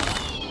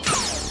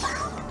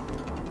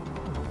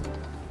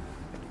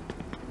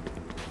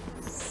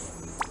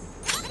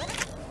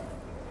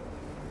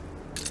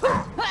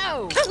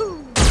 Whoa!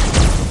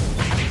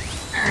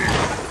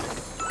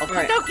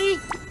 Alright. Dokie!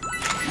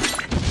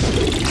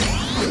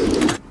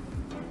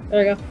 There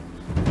we go.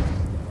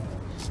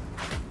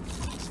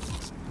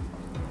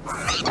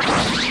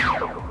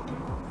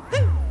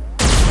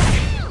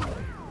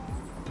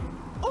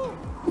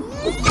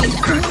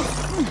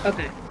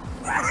 Okay.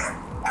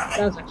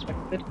 That was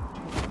expected.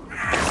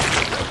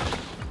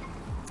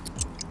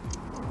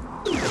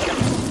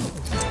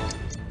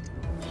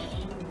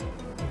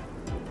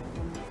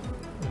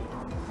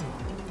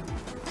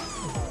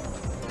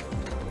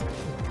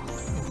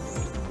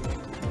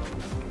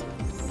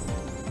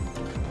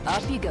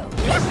 Up you go.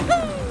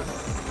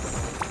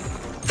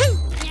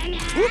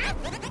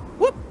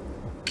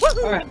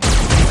 Alright.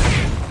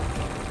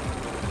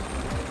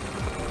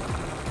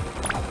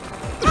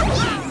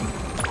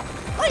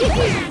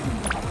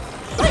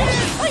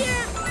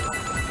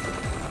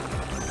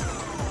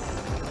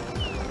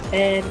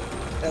 And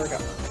there we go.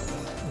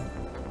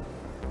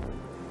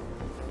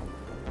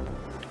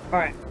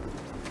 Alright.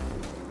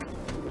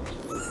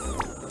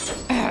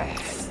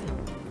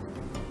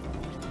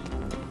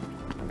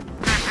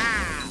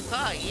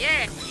 Oh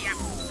yeah.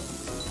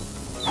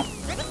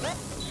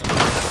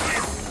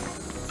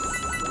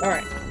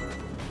 Alright.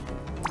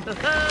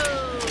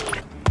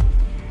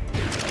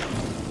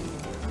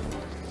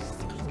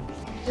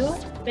 You know,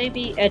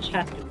 maybe Edge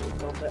has to be a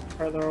little bit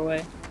further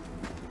away.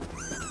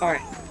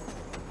 Alright.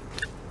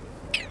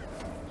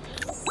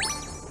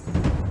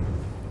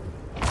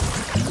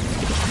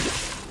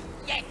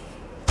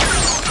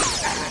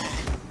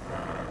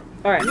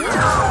 Alright.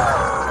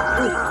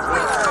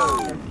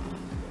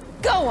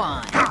 Go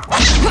on!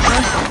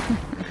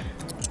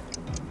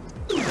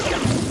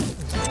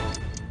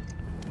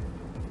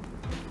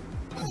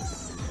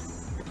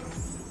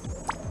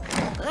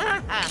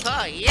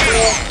 Oh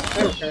yeah.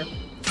 Okay.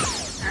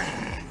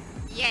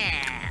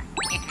 Yeah.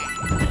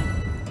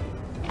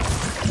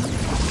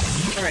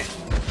 Alright.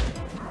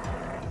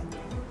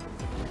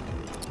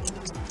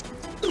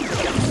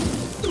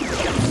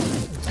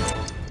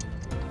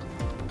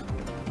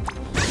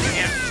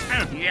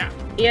 Yeah.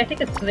 Yeah, I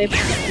think it's safe.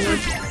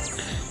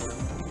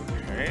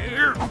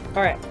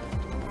 Alright.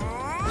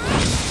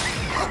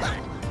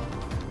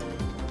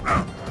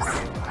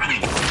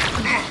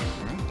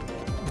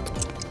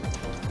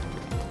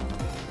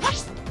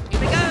 Here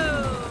we go.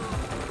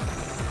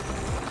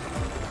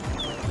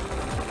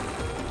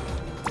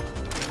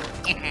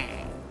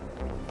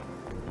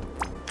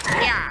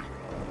 Yeah.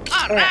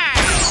 All right.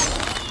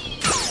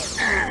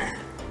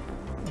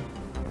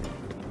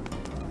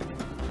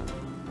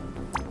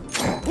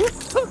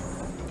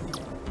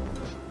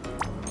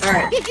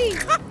 Alright.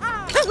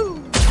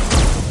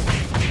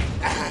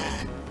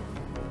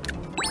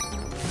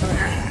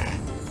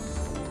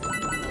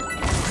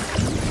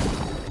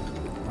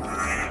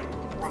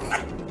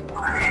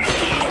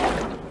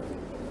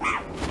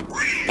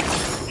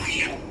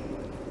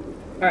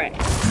 Alright.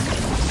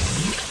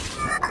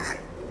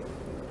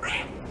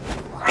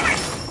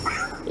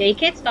 Yeah, you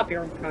can't stop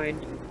your own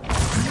kind.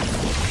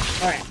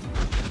 Alright.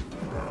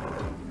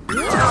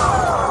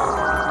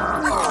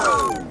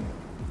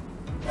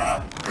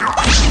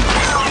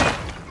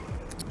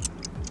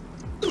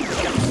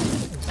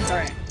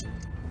 Alright.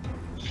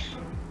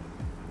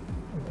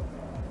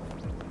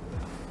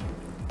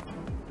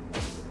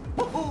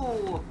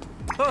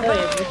 Oh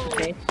yeah, this is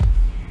nice.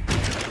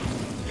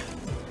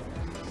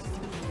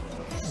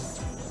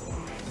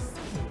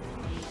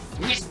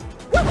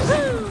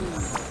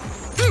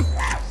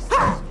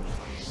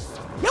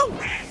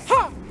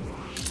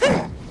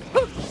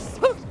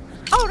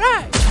 All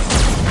right!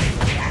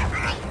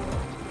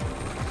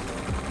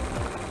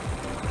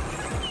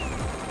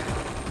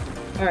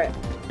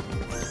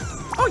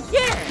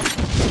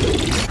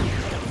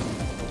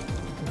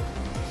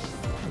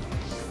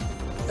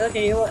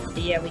 Okay, you know what?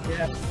 Yeah, we do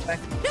have to back.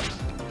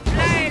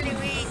 Fly,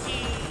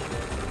 Luigi.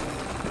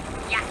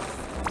 Yeah.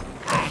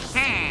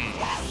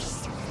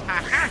 Ha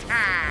ha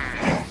ha.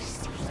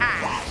 Ha.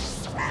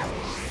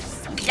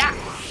 Yeah.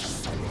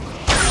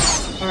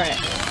 Alright.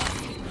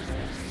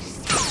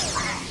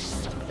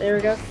 There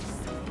we go.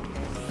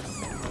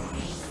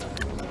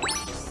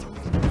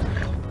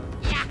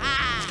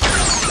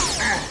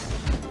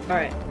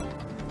 Alright.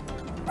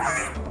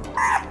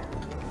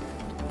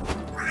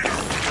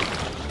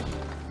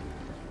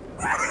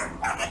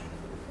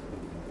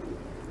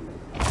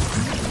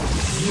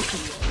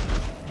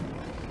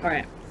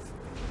 Alright.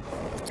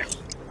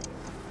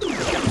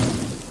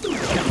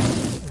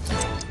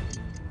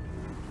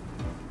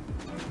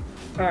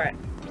 Alright.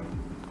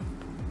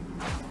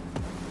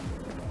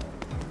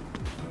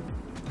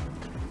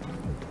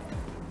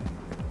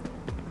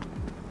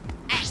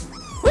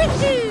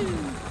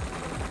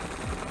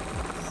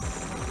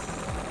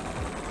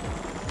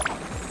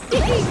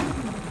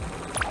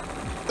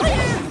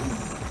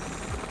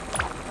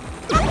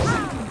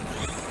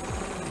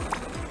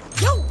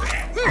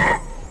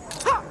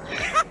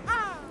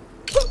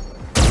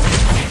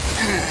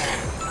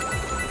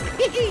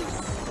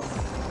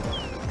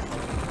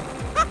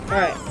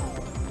 Alright.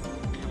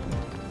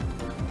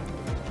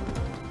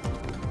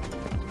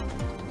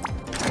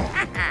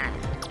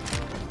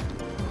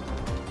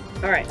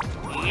 Alright.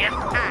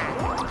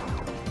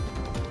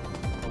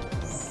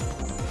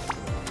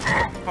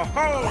 Ho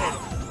ho!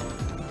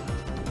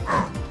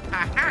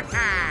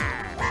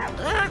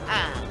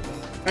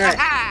 Alright.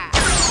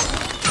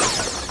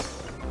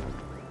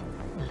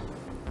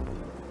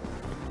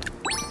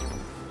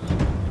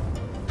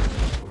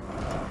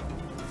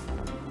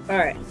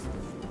 Alright.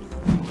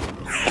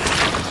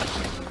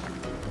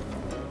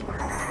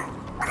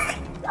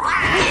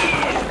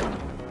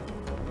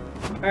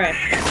 Alright.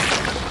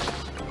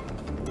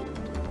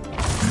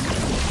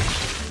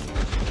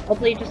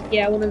 Hopefully just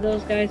get one of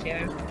those guys,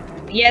 yeah.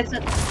 Yes,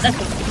 that's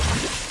one.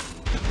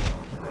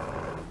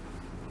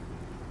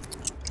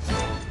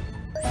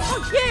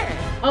 Oh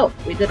yeah. Oh,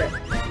 we did it.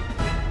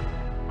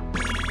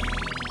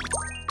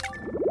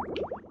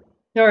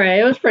 Alright,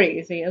 it was pretty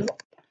easy. It was,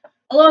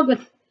 along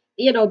with,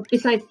 you know,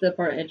 besides the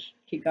part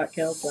she got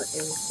killed, but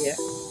it was, yeah.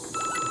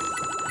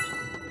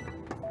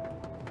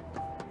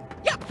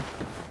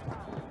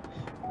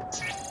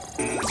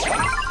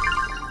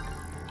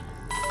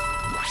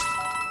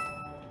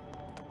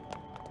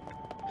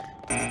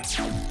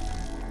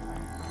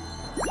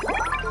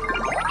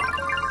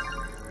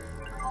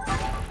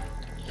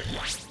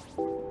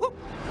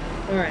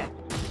 Alright.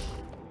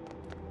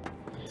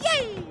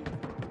 Yay!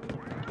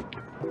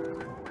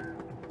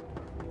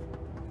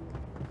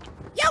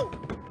 Yo!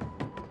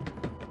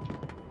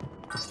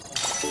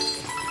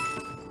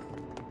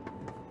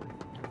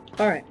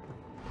 Alright.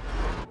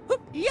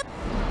 Yep.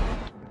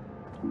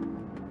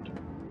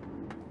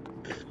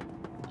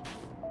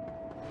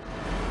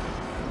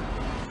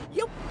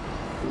 Yep.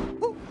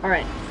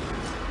 Alright.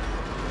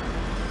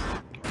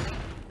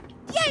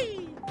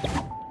 Yay!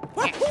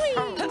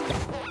 Wahoo!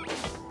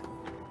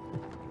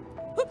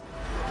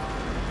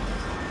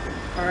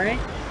 Alright.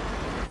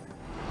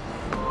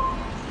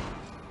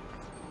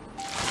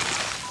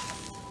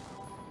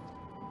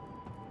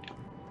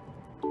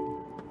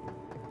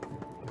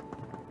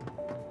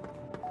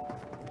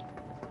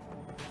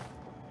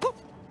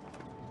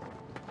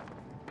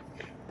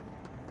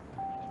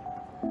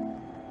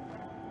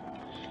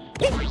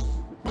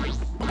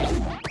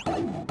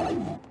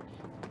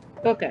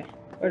 Okay,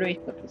 where do we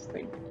put this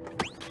thing?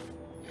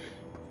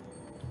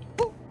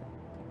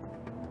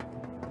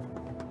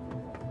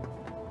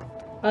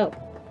 Oh.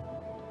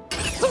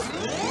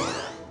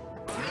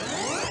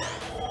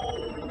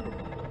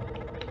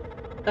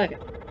 Okay.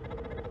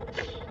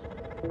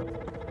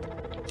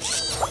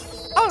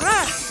 All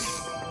right.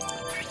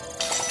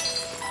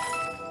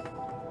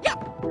 Yep.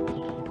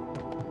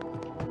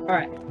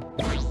 Alright.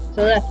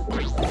 So that's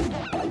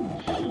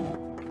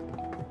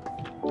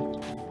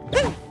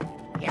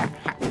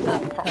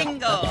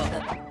Bingo.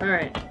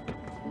 alright.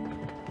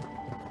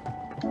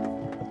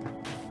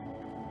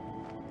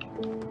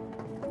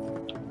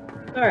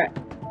 Alright.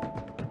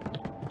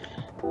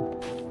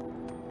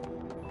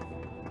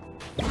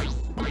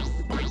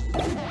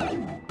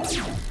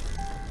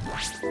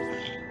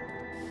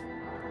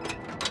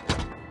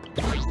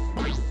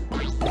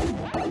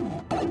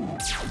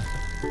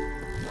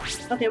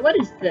 Okay, what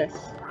is this?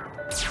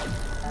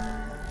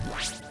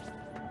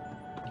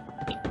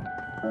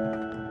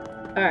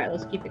 Alright,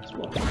 let's keep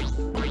exploring.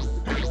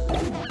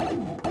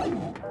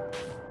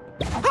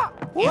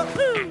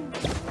 Woohoo!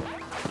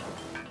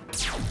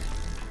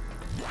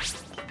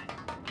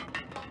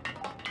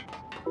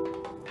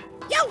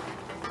 Yo!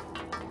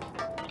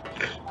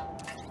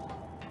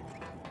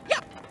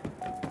 Yep.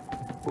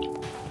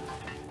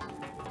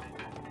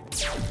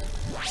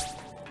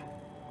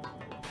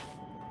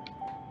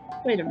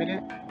 Wait a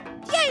minute.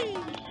 Yay!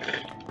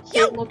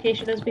 Same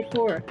location as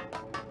before.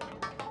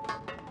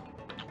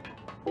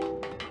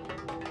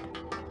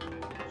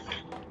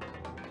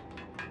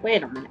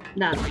 Wait a minute.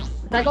 No.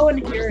 If I go in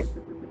here...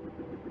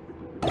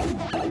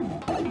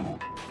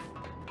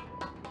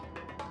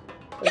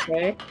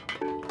 Okay.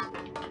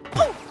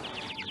 Oh.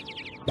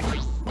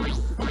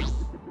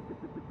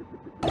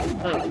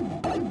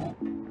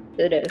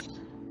 It is.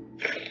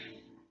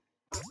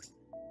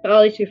 Oh,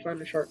 at least we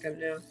found a shortcut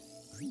now.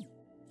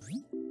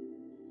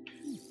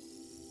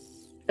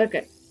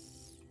 Okay.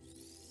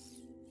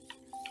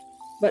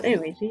 But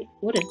anyways,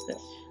 what is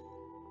this?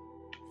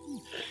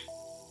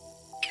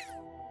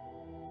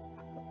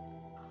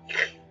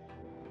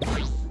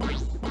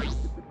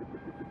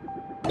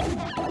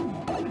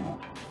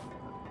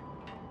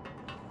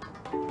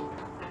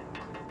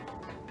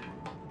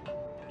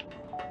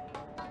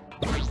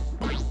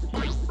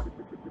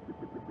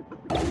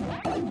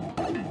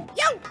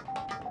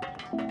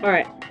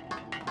 Alright.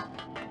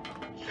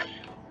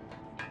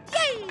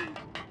 Yay!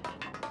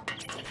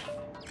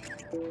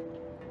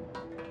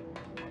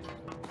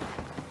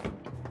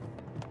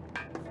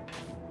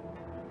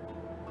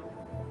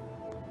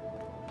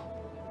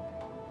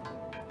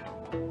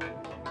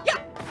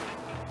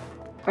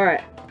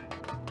 Alright.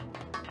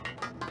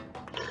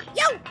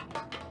 Yo!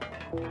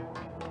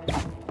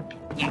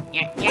 Yeah.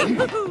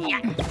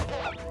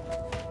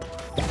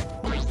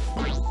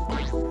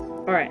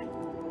 Alright.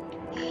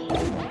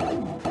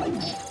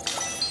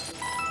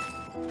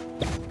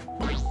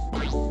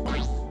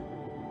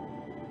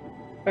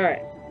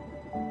 Alright.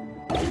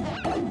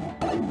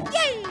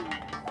 Yay!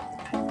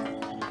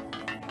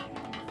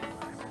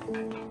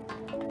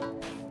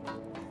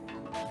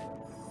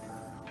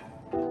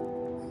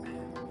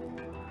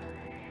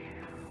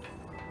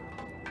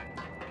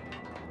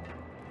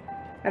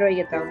 How do I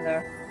get down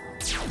there?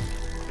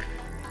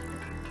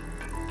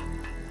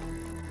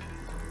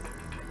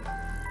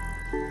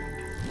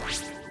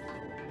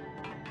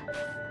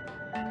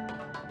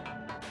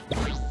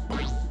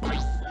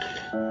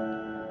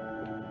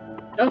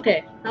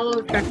 Okay,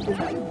 hello tractor.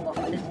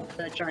 This is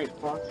the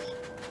giant boss.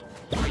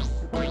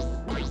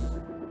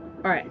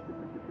 Alright.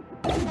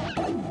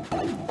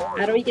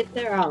 How do we get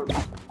there?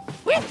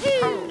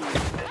 Woohoo!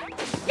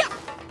 Yeah!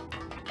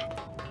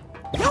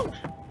 Yo!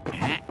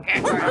 Yeah!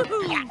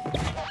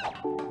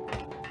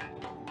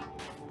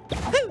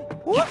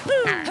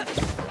 Woohoo!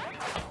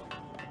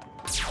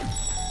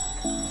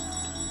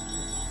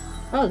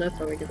 Oh, that's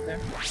how we get there.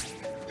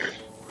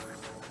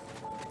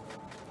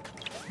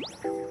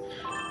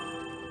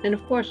 And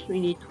of course,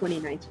 we need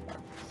 29 sparks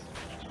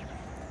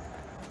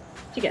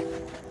to get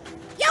there.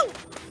 Yo!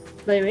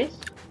 But anyways.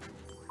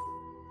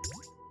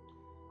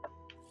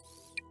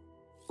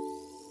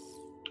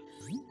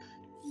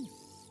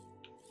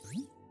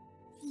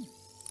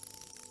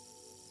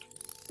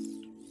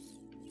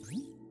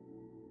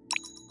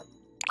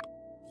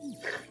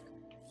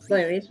 But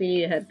anyways, we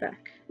need to head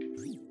back.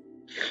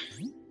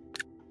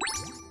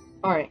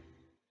 Alright.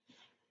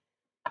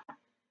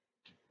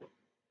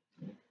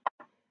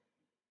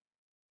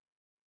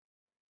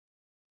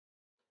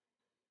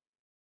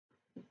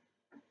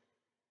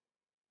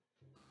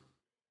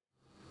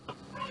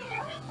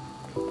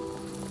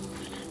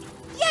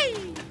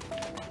 Yay!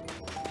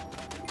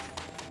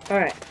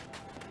 Alright.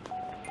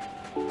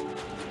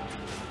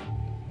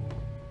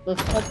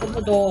 Let's open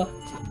the door.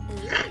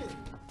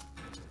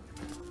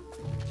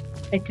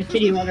 And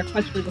continue on our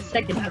quest for the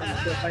second half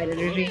of the fight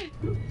energy.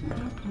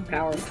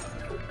 Power.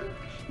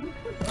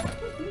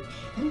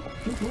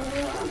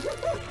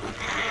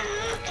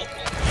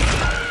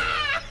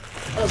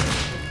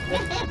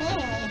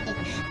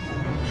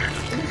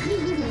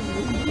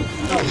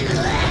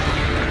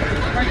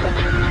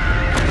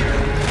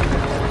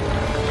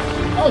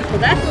 Oh, so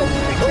that's what.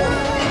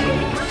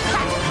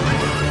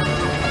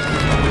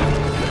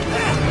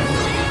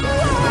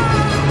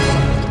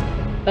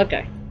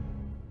 Okay.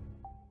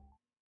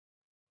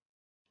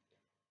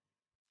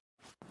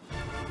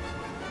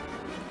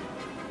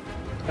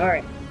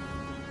 Alright.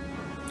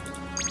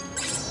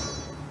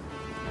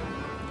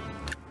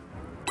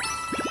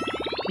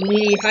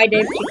 We high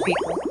damage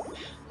people.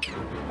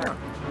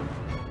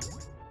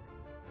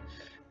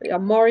 We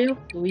got Mario,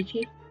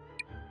 Luigi.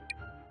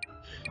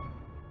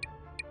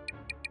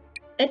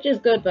 Edge is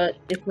good, but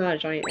it's not a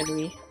giant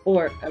enemy.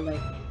 Or a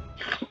like.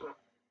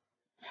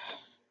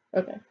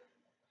 Okay.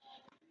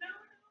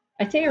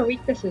 I think our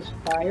weakness is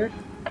fire.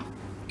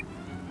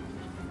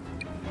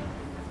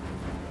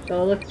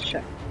 So let's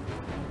check.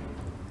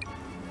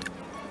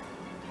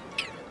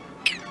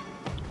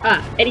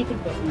 Ah, anything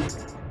but weak.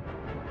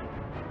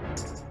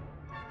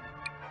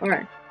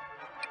 Alright.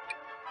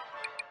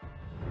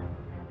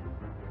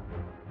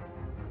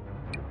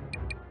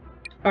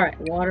 Alright,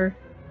 water.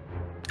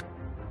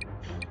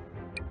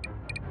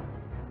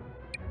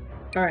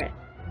 Alright.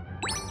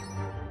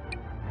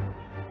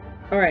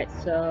 Alright,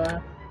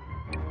 so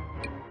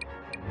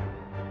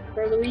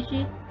for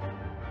Luigi.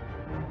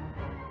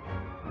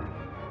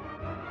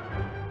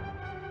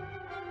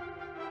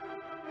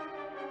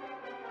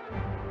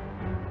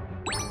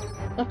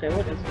 Okay,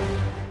 what is it?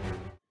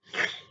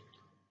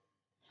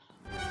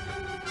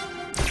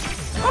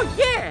 Oh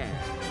yeah!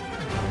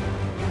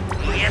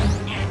 Yes.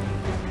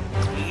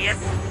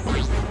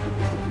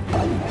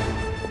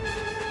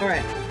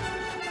 Alright.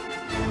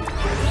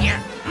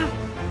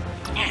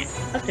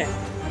 Okay.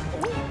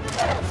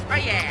 Oh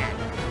yeah.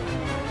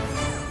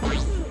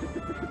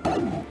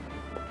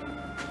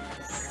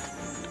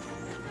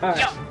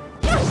 Alright.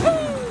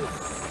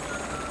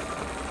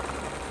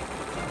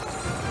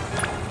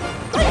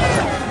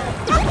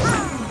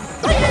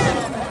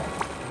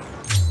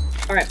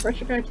 Alright, first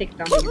you're gonna take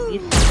down the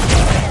beast.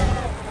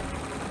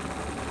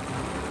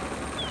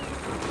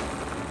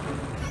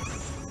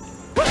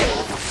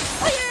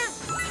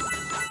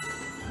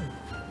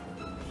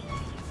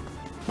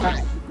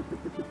 Alright.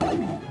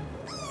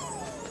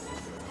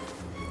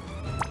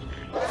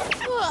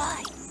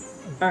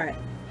 Alright.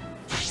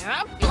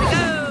 Up you go.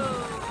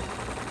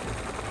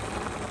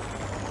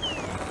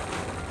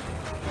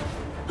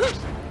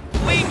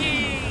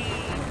 Wingy.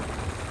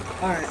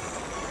 Alright.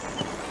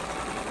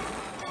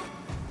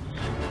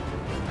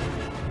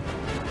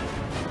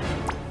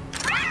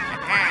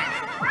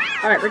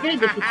 Alright, we're gonna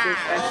defeat these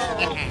guys.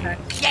 Okay.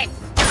 Yes.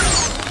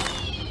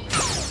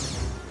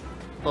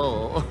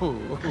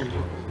 Oh.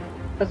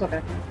 That's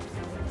okay.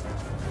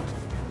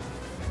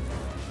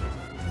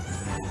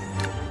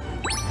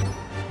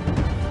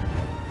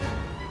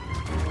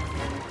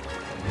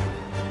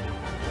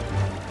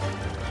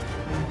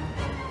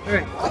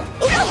 Alright.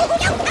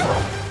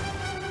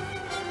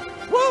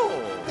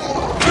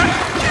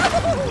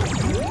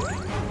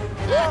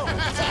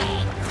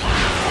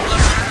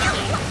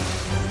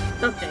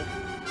 Okay.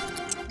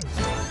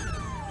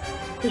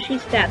 So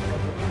she's dead.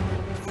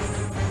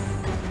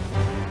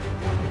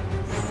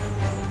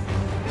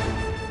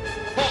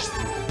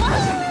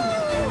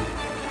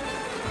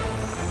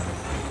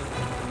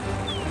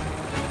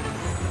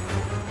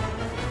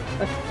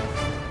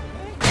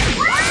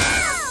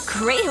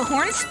 Great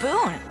horn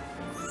spoon.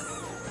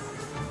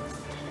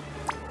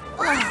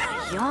 Oh,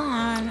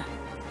 yawn.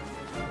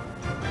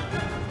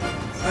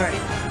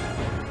 Alright.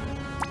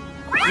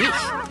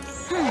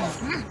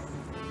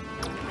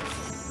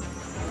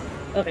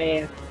 Okay,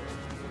 yeah.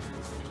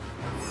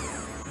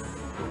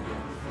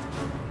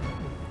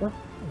 What?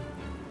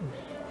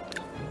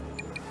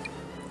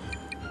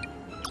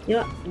 You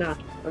know what? Nah,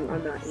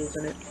 I'm not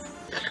using it.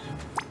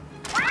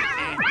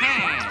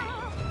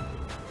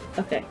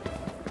 Okay.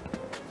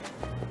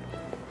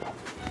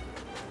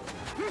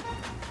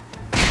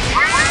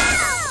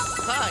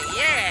 Oh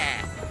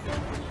yeah.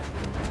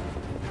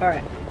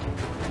 Alright.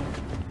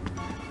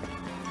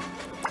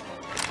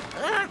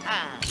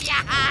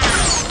 Yeah.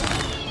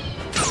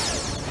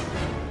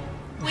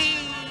 Wee.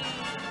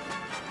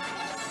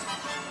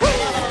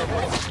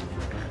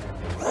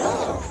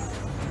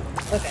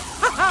 Okay.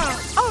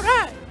 All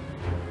right.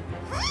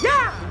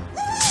 Yeah.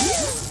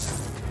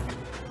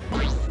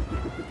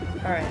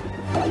 Alright.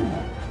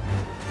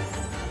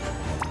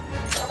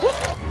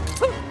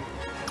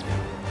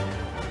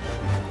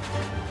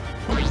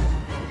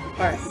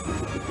 Alright.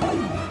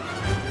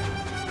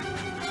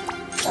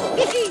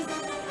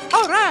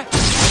 All right.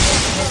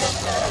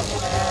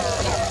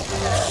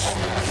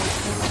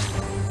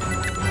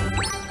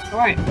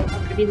 Alright,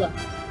 give me luck.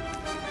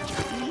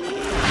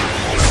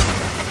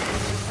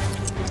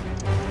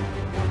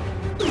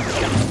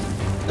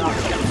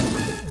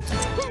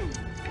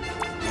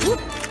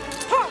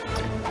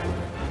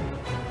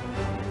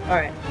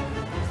 Alright.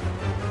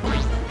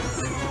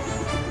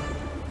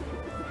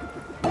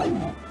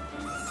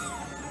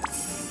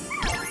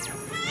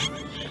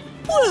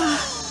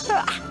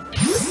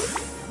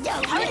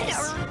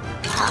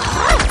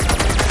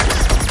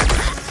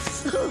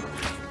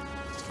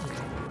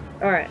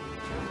 Alright.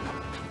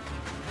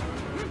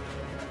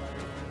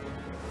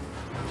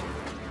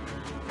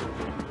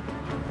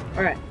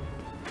 Alright.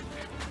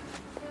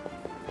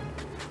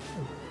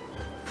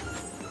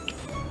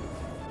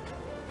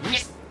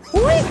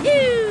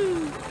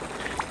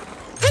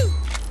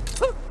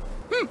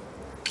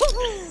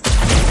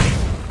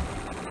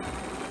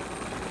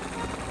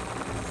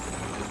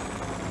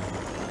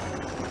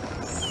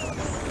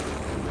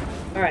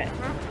 Alright.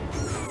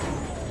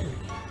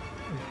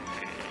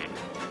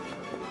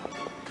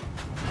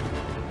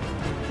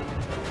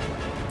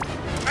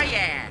 Oh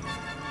yeah.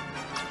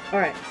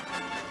 Alright.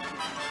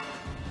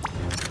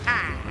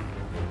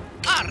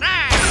 All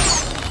right.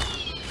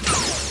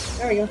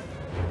 There we go.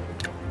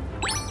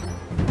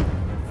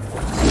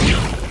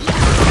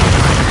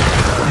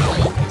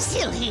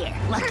 Still here.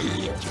 Lucky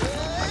you.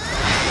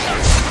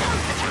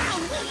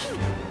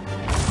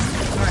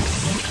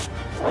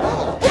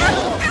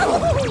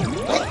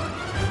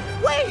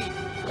 Wait.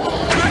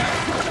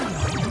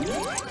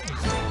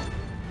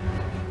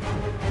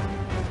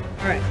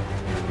 Alright.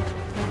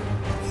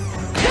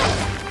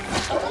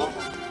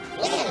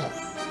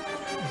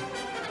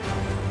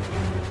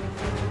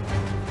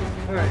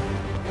 Alright.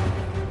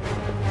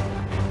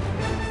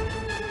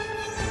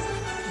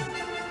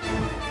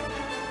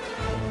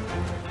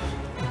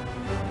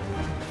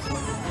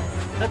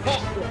 Okay.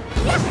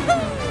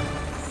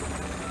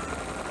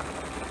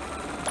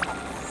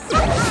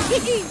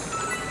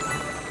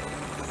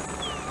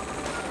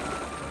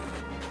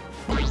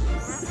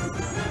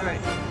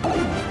 Alright.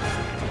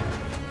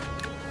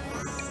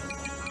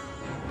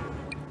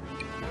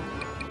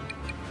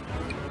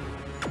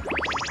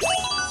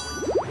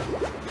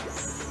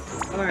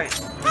 Alright.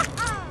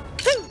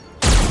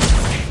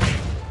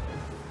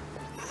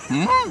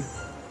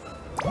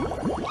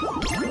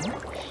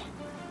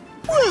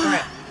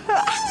 Alright.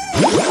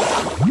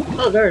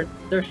 Oh,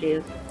 there she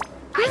is.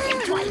 I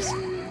think twice.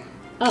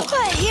 Oh.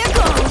 But here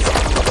goes.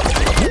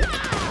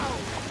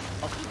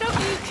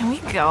 Can we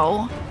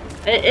go?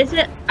 Is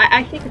it?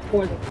 I think it's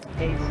more than the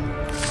case.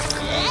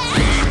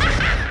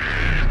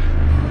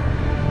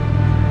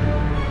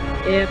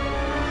 If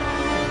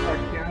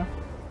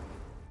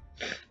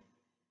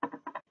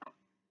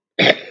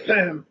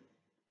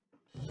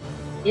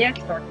yeah,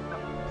 start.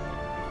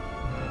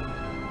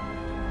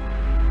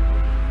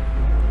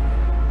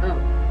 Oh,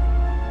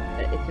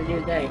 it's a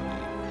new day.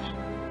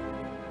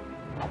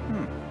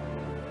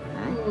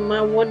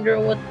 I wonder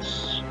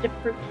what's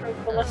different from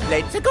the last.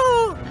 Let's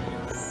go.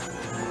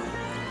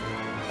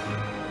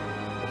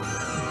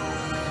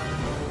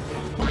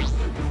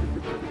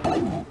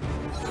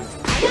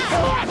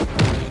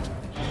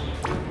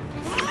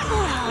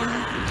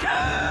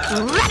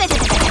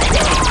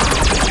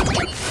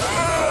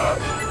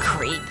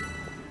 Creep.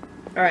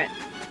 Alright.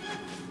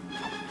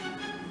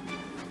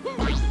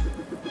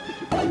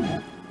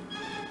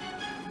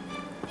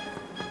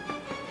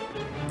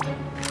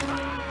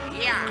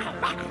 Yeah.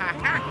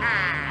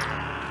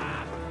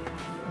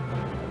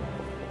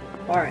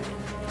 Alright.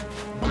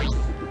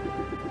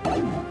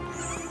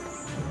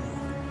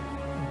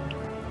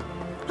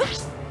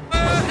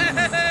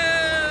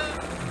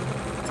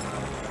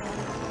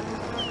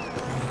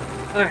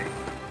 Alright.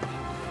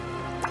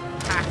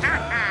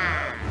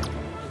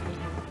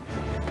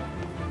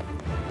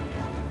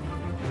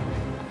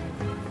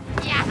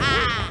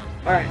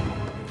 Alright.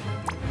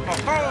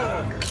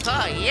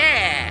 Oh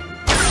yeah.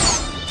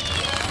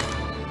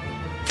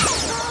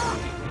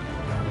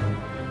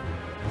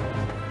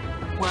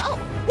 Well,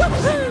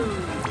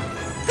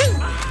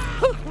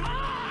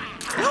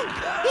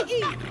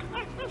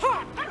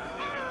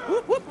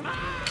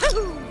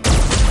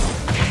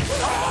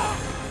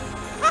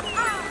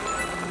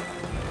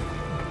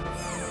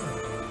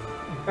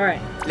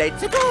 Alright.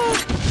 Let's go.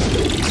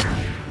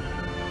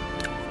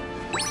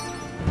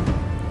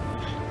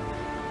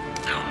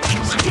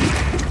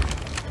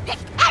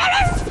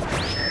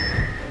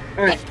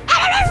 Alright.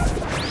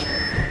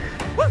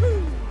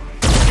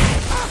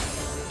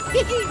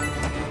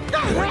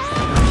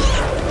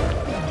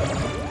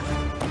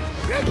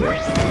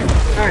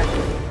 Alright.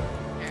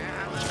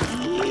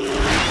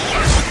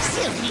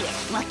 Sylvia,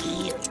 lucky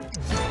you.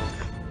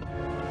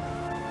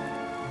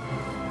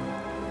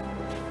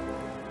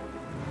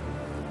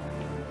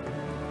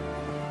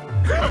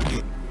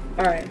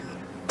 Alright.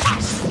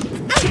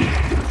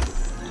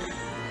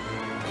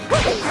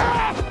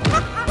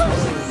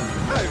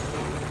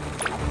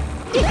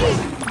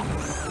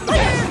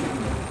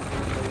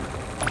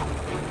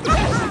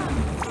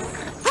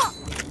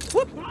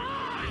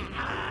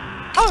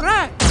 All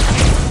right.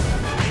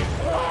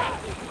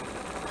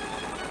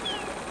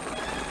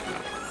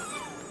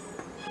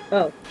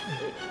 Oh.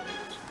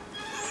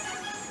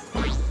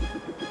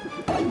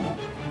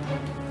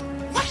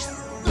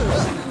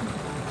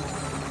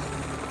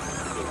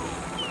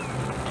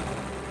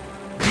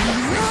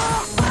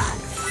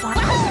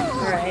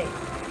 Alright.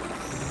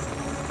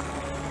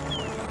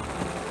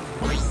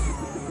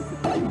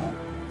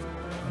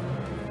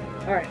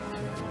 Alright.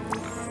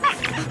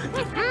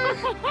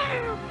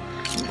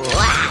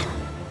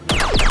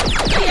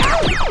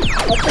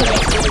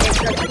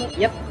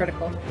 Yep,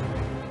 critical.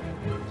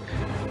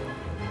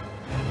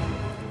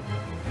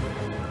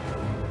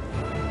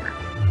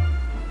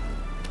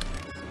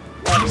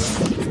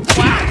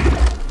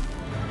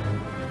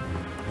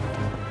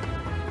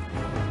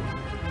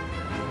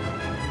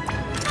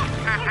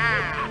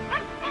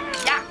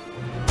 Yeah.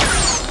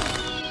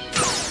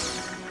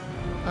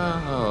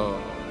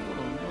 Oh.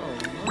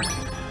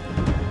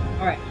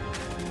 Alright.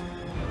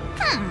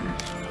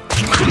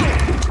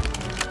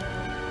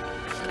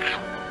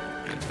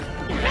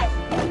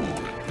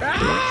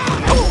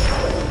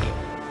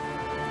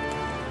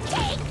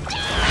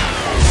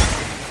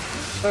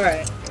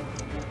 Alright.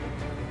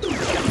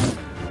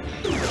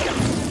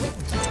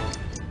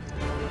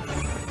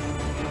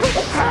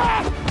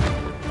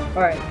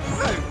 Alright.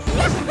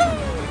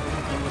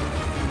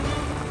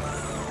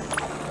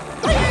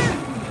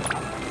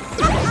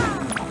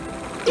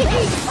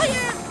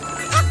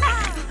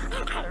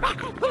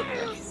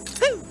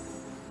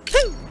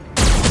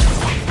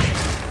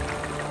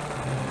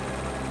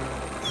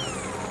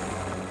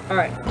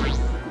 Alright.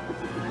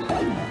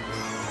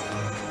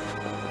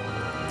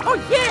 Oh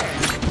yeah.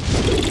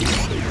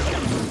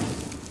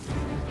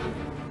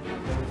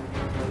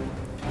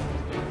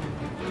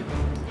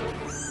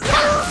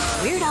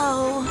 Weirdo.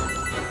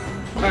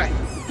 Alright.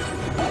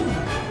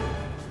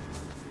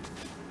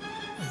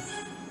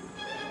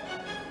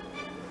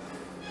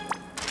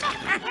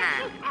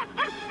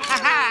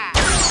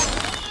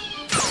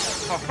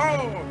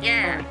 Oh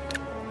yeah.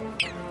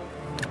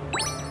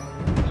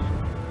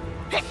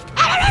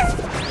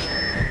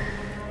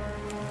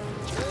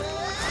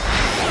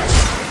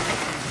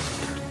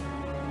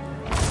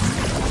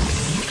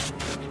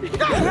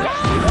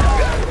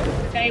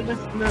 I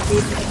must not be.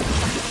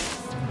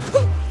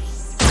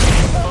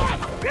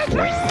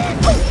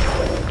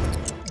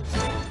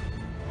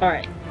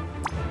 Alright.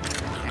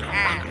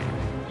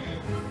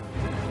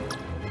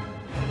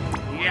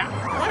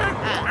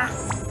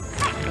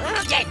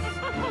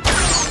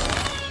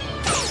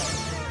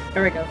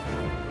 There we go.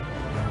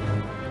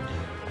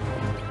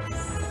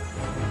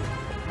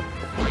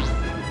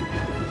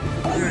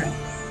 Alright.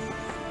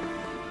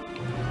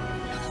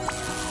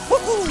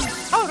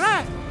 Woohoo! All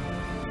right.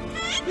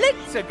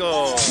 Let's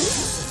go.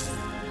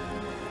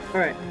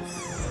 Alright.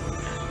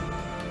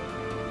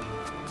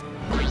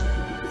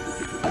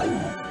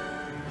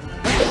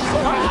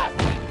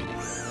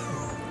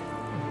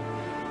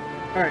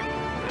 Alright.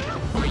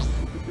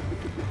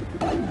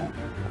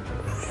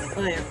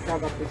 Oh yeah, forgot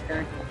about this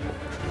guy.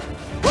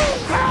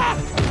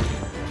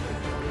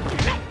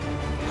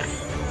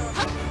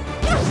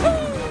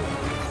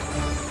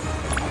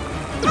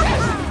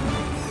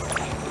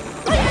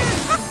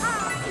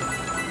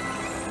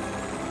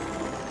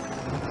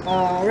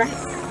 Alright,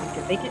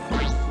 can make it.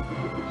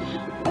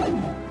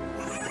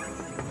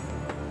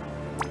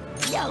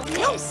 Yo,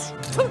 miss.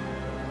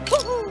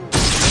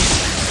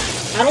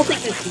 I don't think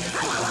that's you.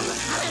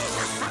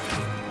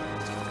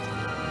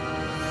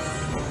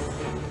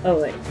 Oh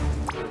wait.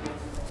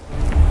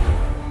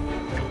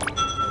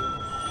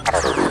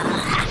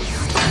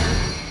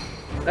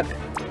 Okay.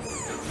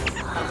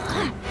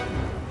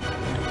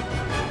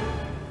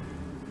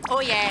 Oh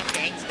yeah,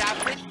 thanks,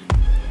 Doctor.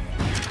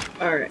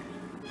 Alright.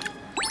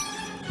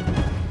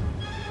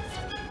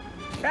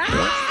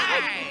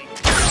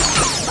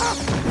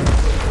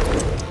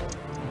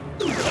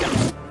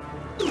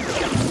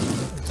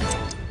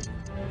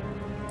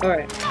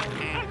 Alright.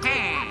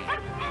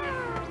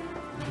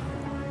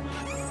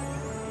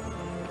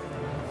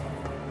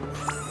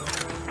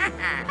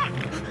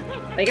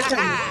 I guess I'm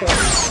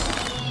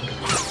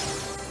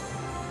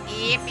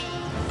Yippee.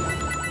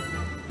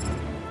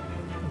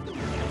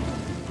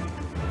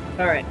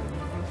 Alright.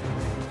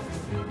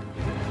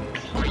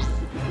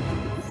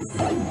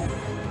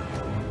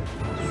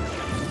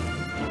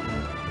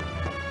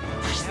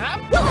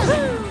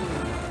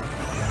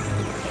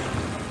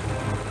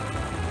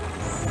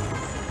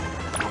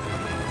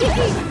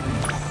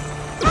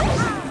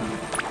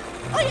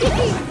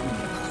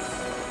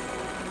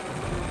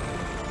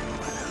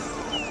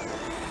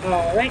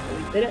 Alright,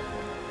 we did it.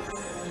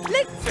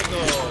 Let's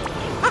go.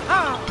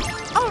 Haha.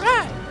 All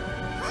right.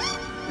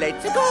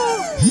 Let's go.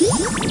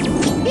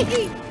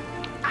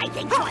 I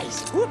think twice.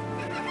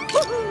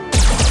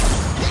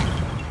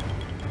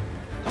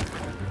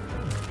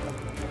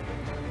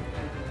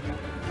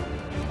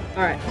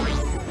 Alright.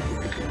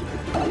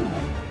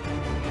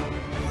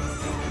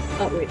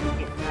 Oh wait, we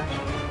can't smash.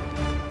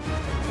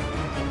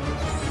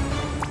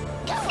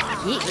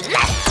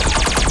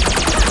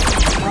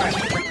 Alright.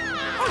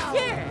 Oh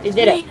yeah. You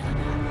did it.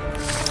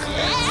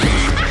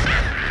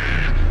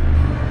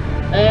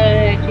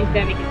 She's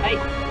gonna make it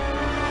tight.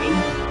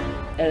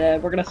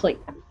 We're gonna sleep.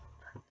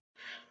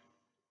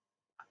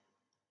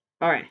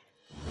 Alright.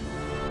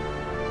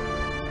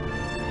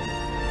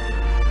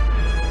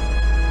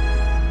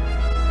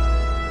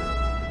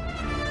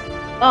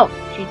 Oh,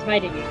 she's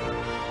hiding it.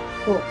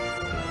 Cool.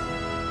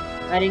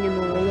 Hiding in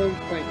the willow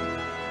spring.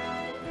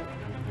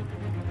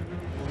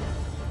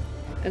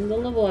 And the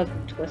level has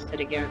twisted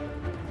again.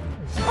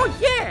 Oh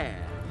yeah.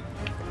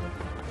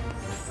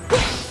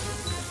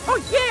 Oh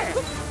yeah.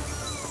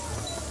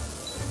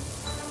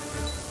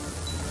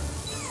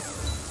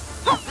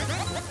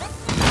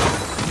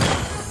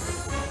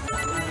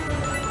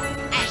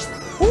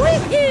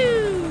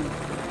 Woohoo!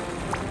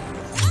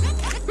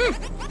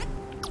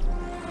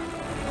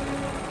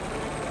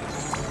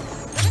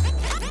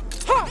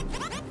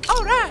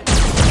 All right.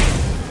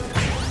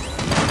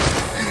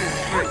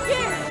 Oh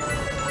yeah.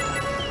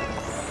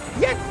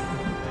 Yes.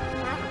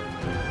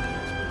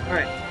 All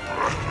right.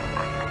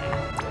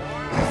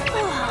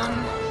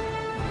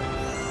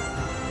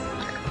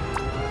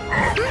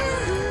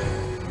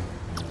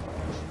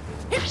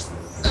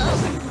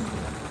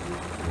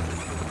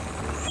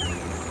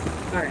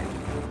 All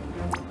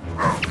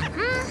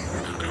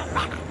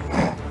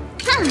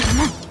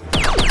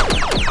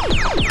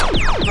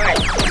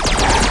right.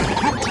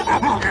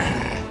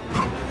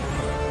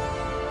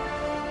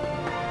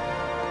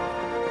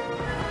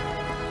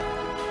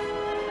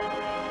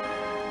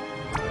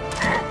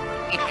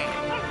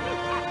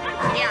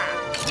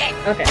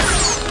 Okay.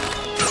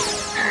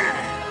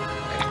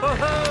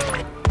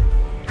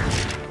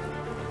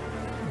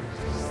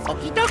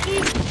 Okie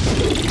dokie.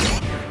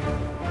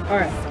 All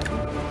right.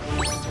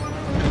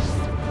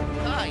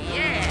 Oh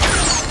yeah.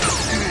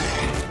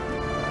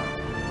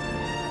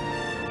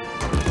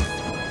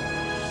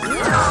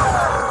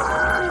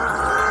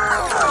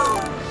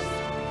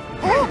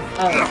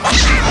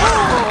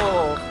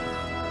 Oh.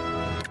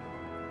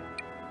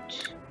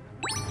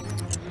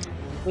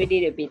 We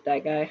need to beat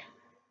that guy.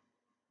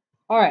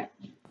 All right.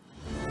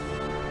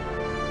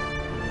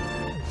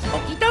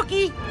 Okie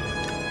dokie.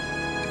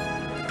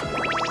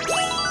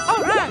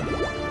 All right.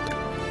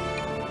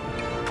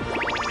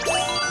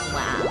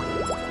 Wow.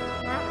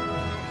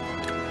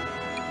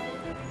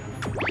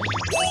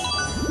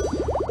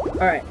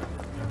 Alright.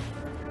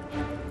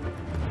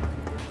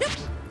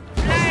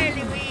 Fly,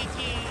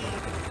 Luigi.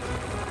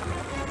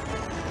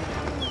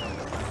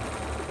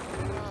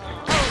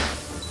 Oh,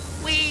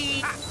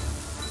 wee.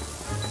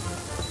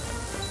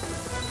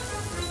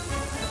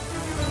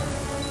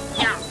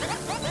 Yeah.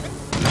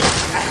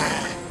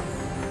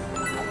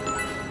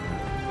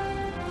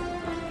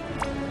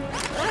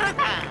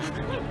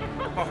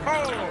 Ho ho.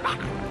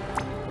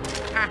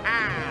 Ha ha.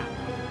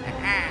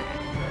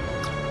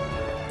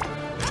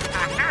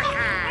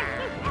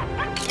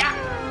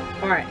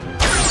 Alright.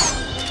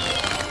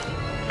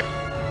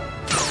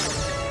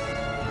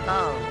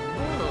 Oh.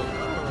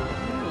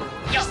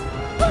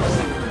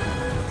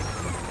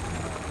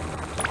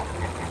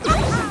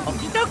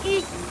 Okie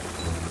dokie.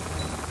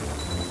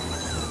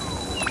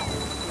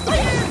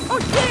 Oh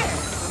yeah.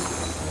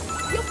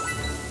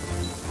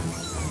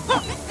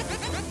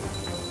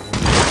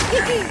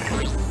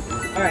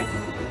 Alright.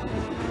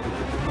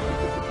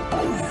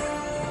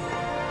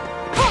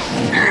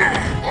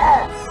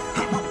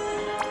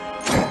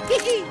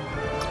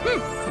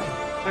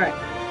 Alright.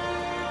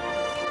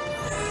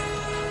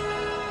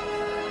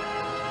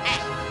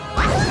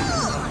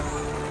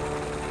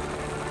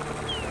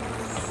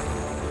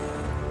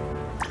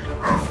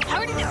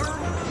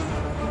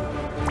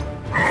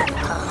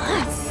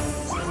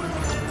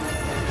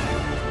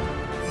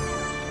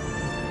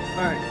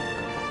 Alright.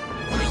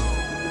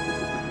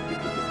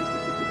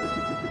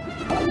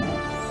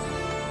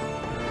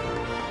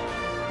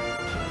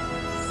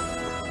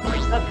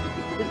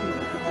 This is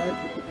hard.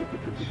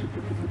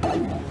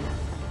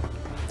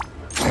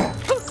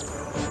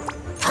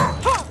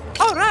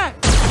 All right.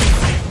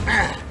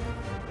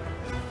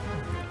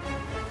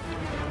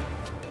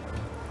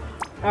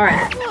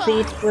 Alright.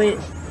 See, wait.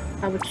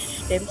 How much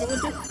damage I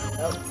would do?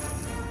 Oh.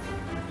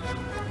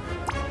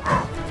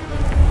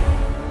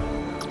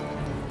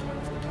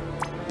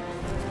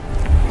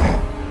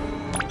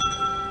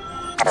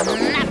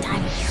 Nap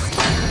time.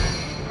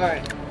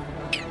 Alright.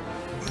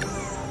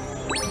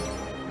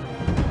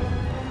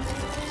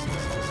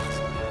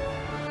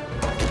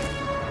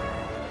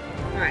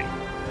 Alright.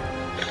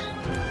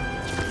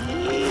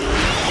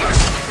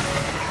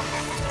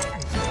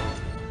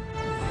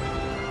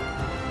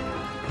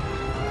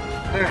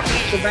 Alright,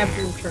 so back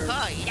to your turn.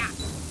 Oh yeah.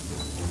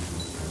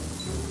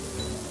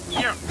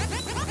 Yeah.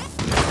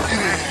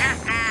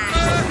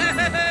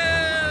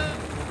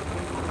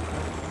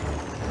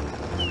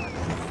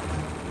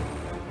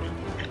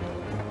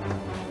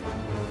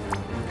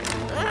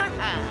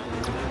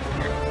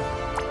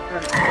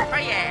 Oh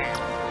yeah.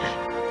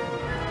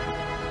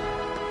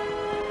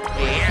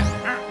 Yeah.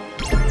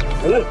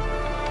 Alright.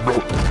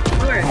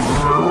 Alright.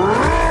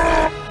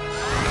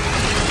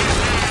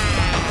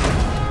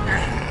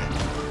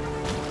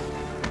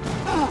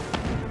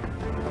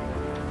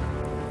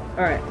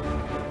 Alright.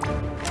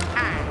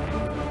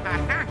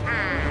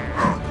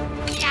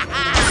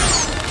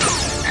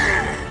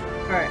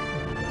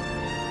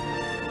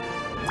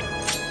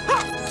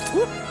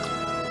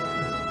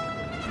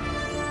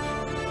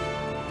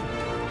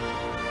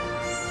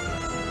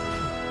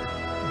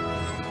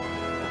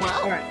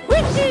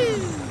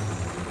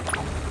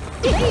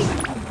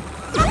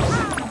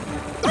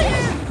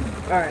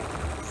 Alright. Alright.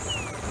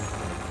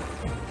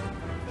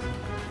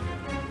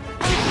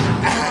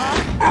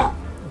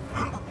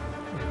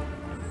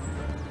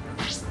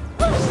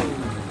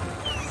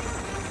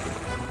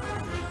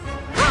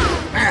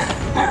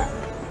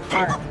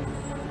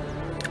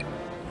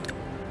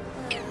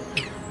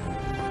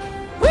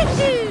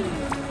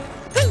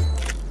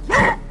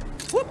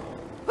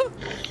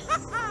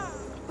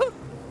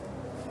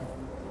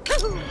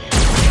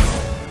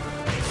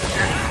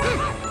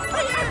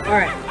 Alright.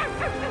 Alright.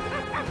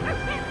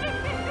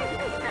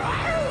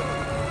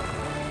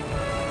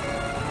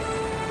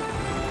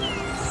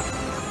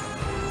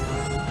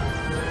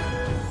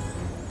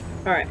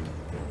 Alright.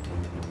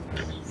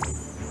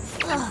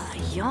 Ugh,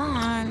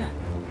 yawn.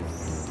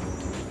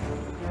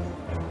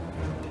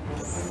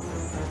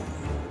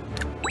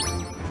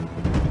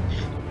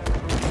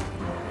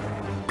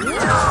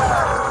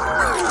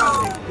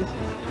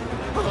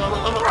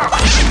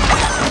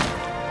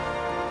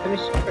 Let me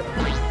start.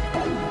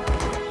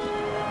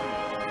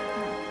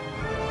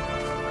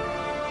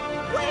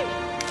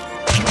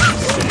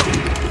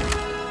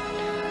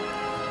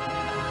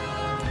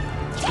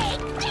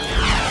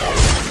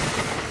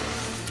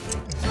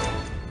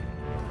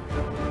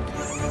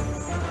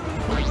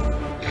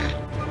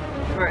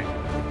 Alright.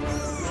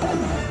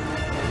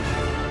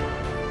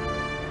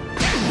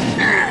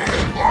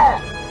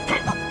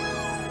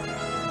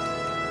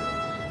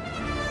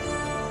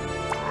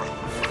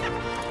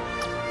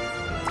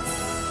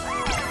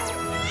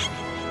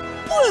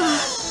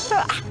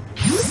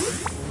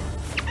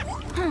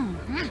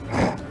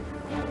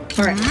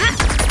 Alright.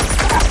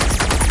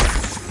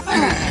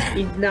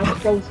 He's now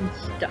frozen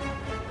stuff.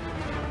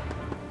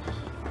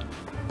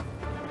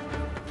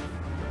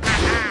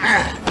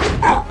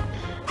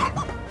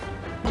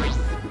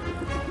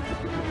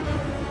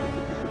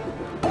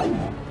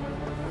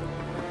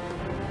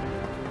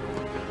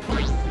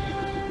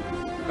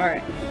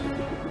 Alright.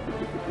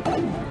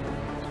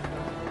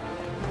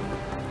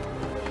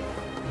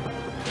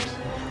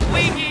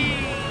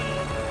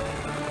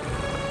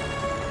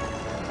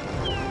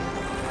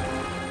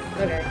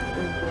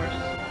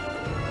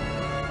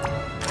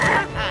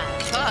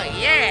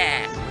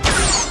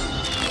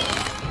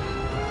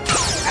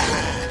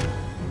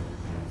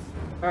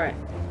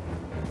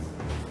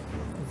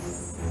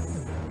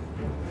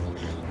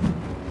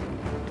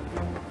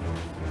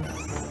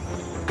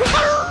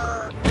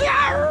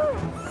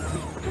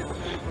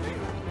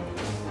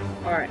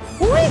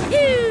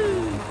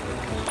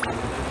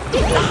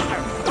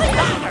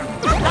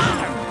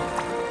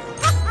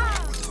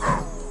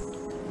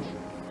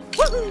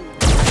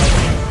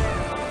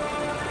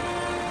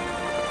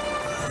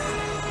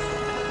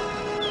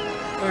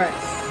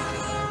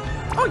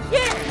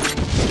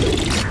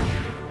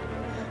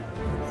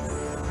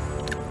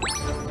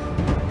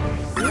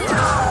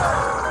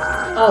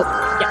 Oh,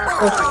 yeah,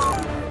 perfect.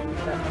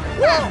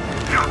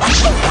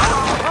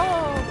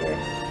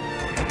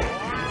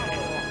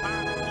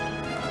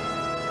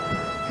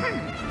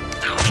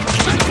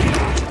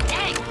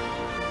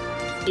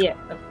 Yeah,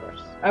 of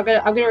course. I'm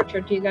gonna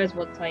return to you guys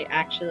once I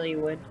actually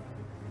win.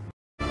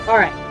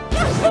 Alright.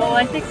 So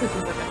I think this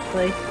is a good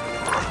place.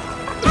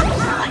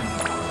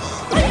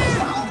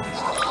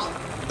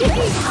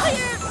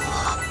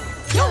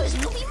 Those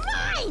will be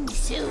mine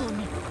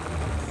soon.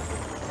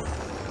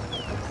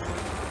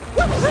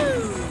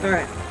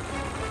 Alright.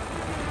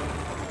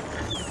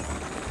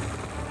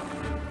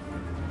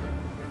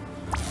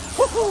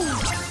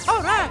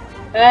 All right.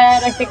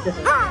 And I think this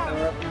is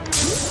power.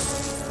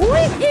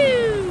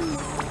 Woohoo!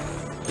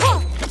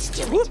 Let's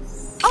do it.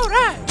 All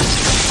right.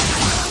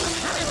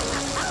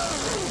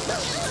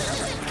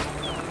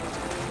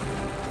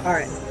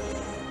 Alright.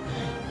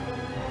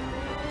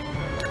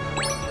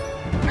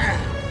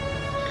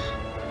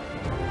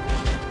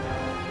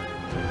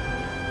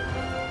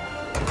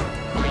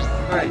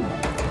 Alright.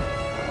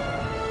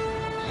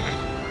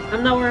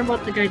 I'm not worried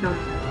about the guy down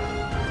there.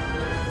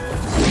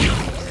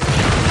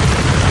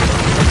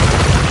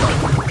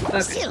 Okay.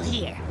 Still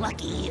here.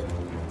 Lucky you.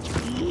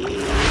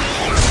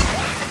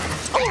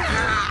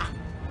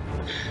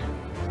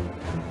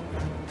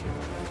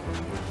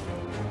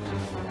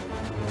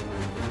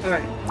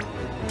 Alright.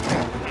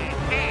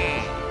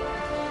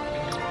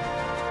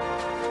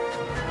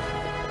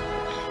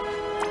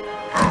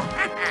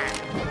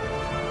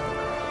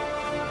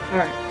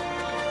 Alright.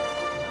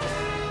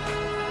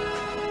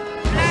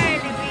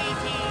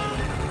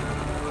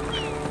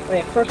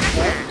 Wait, first of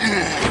all.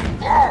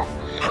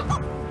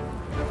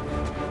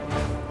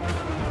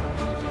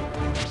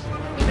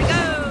 Here we go.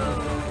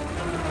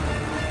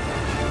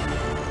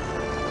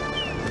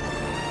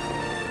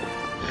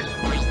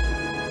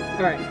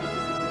 Alright.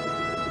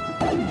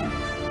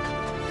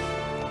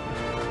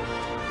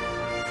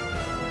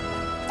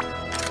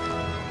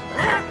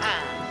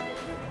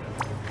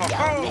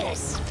 Don't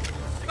miss.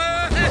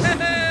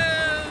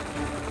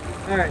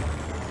 Alright.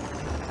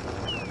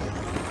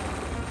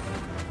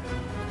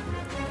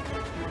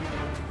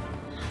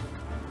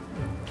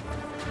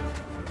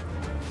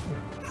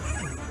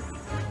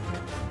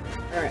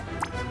 Alright.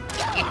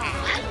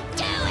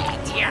 Do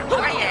it. Yeah. Oh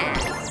yeah.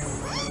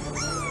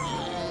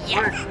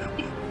 Alright.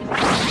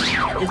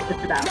 Just put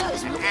it out.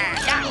 Those will be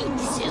mine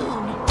soon.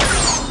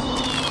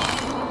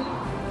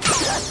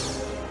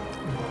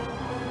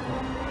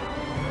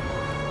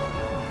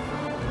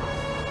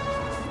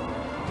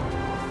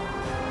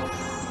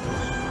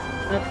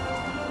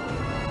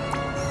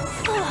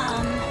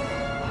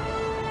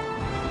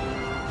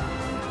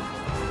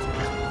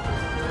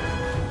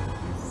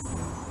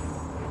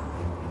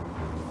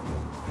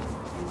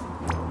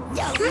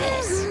 Don't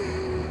miss.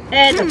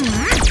 And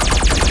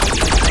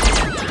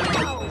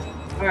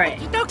alright.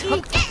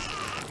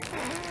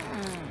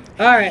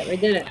 Alright, we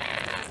did it.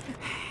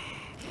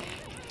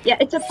 Yeah,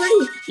 it's a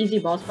pretty easy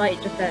boss fight,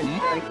 it's just that it's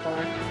very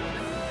far.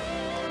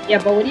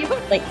 Yeah, but when you,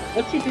 like,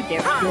 once you do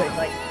damage to it, it's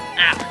like,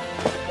 ah.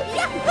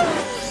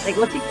 Like,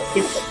 once you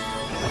get it.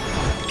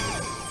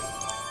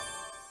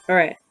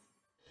 Alright.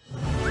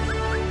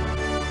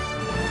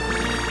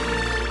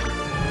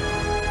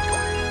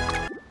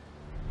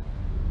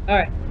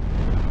 Alright.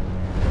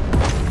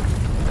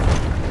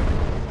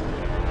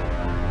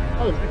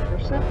 Oh, is that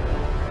first step?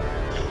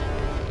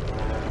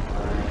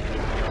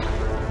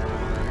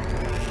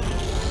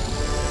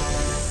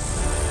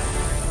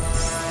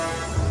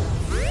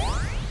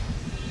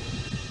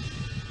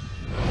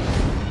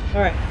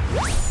 Alright.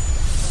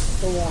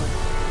 The one.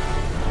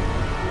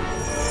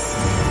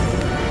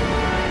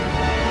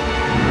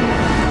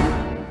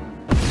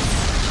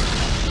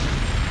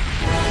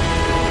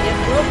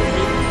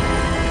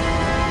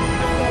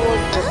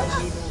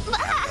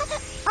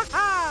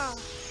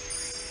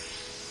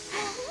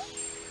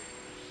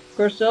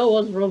 Corso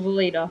was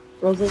Rosalita.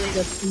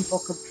 Rosalita's info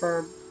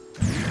confirmed.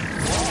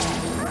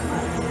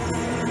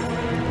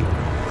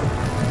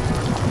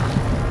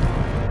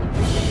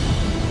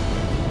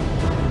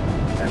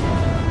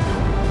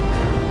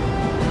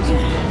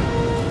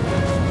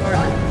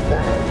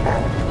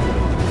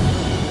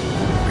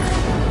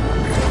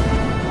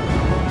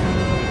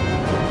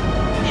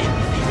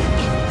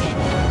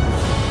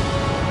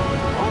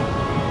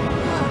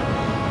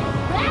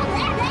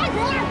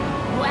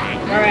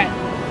 Alright.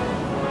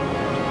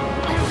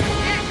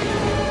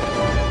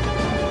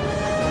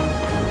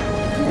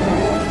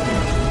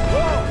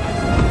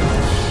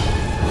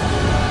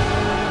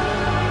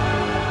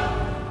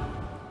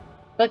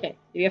 Okay,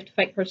 do you have to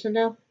fight person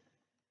now?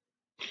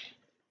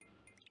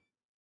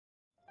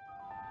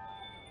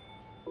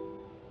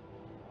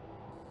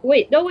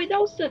 Wait, no, wait,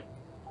 that was the...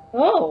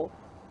 Oh.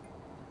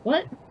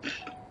 What?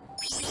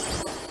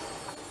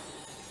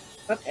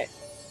 Okay.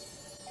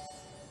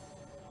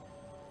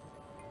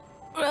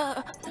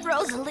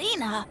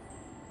 Rosalina.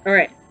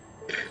 Alright.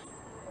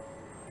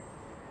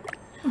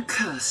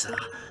 Cursor.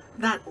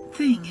 That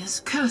thing is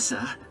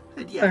Cursor.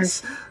 And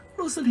yes,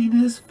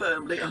 Rosalina is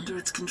firmly under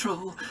its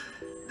control.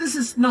 This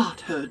is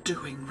not her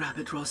doing,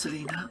 Rabbid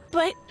Rosalina.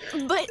 But...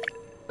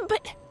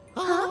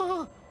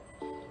 Oh,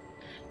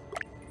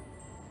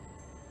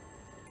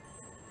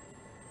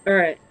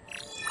 Alright.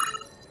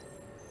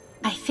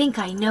 I think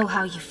I know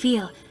how you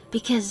feel,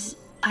 because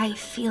I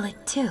feel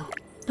it too.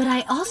 But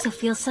I also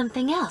feel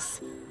something else.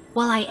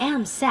 While I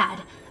am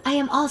sad, I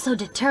am also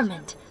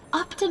determined,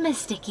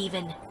 optimistic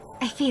even.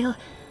 I feel...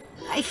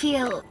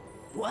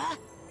 What?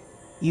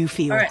 You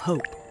feel Alright.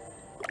 hope.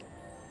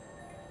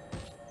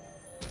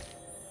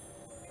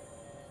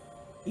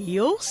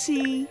 You'll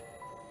see.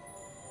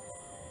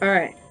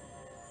 Alright.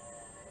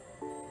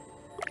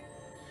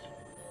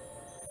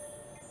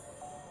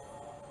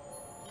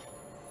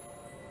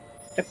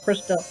 The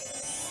crystal.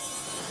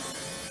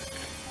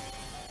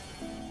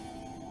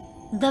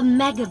 The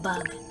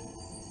Megabug.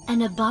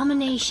 An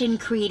abomination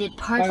created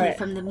partly Alright.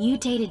 from the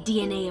mutated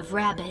DNA of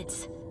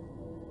Rabbids.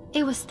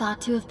 It was thought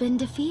to have been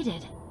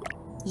defeated.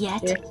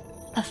 Yet, Yeah.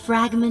 a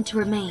fragment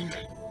remained,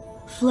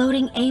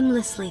 floating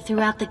aimlessly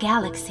throughout the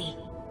galaxy.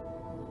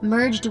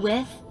 Merged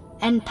with,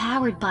 and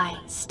powered by,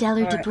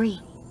 stellar Alright.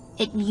 debris,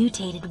 it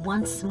mutated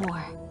once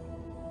more.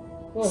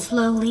 Whoa.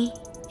 Slowly,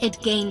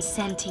 it gained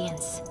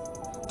sentience.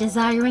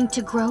 Desiring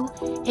to grow,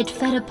 it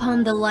fed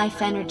upon the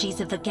life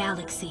energies of the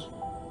galaxy,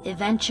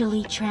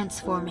 eventually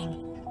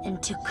transforming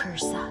into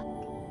Cursa.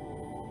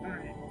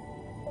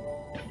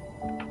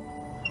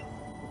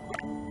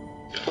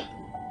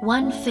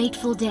 One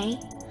fateful day,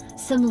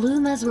 some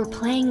Lumas were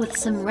playing with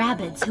some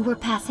Rabbids who were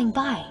passing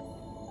by.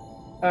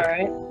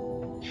 Alright.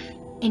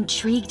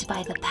 Intrigued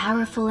by the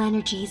powerful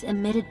energies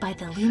emitted by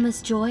the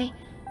Luma's joy,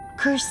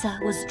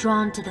 Cursa was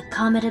drawn to the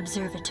Comet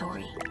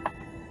Observatory.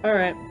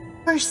 Alright.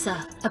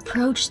 Cursa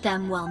approached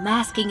them while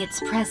masking its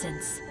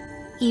presence.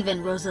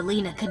 Even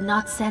Rosalina could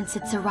not sense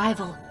its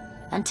arrival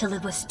until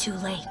it was too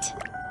late.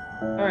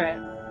 Alright.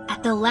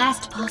 At the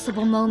last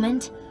possible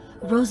moment,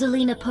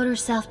 Rosalina put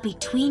herself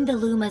between the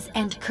Lumas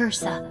and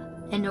Cursa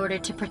in order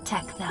to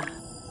protect them.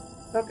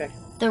 Okay.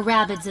 The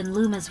Rabbids and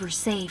Lumas were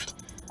saved,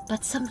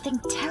 but something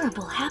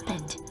terrible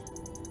happened.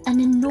 An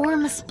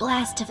enormous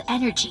blast of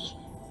energy.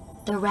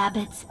 The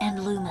Rabbids and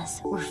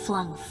Lumas were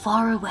flung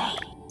far away,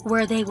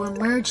 where they were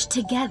merged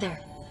together,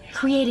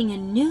 creating a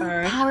new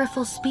Alright.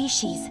 powerful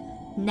species,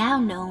 now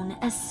known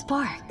as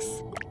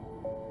Sparks.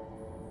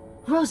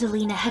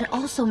 Rosalina had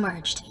also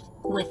merged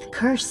with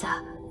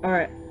Cursa.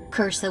 Alright.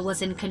 Cursa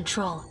was in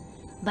control,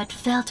 but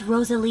felt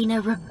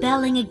Rosalina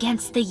rebelling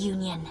against the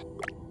Union.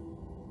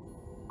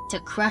 To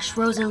crush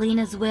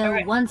Rosalina's will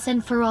Alright. once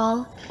and for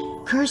all,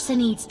 Cursa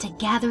needs to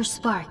gather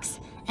Sparks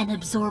and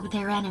absorb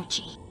their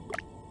energy.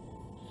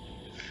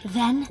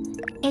 Then,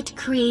 it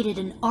created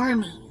an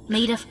army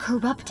made of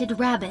corrupted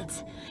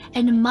Rabbids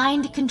and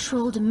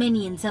mind-controlled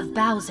minions of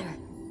Bowser,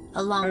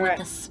 along Alright.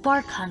 with the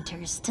Spark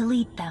Hunters to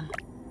lead them.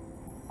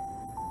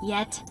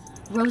 Yet,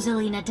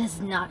 Rosalina does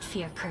not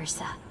fear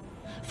Cursa.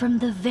 From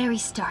the very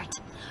start,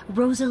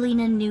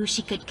 Rosalina knew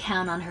she could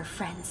count on her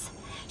friends.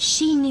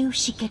 She knew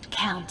she could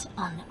count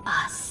on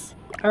us.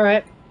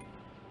 Alright.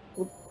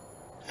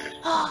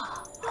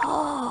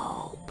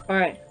 Hope.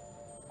 Alright.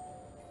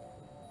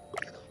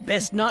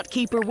 Best not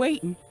keep her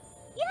waiting.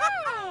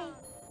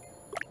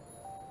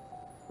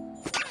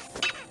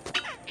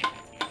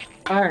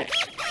 Alright.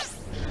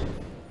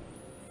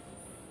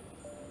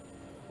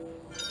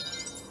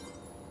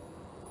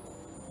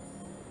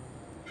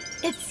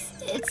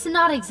 It's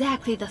not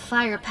exactly the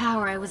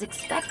firepower I was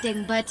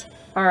expecting, but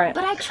Alright.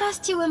 I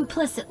trust you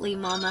implicitly,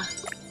 Mama.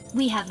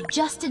 We have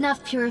just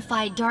enough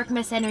purified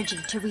darkness energy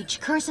to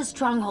reach Cursa's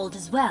stronghold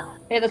as well.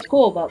 Hey, that's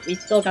cool, but we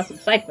still got some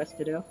side quests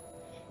to do.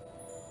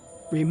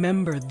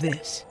 Remember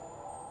this.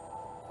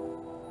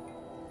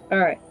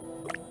 Alright.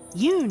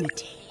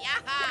 Unity.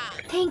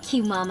 Thank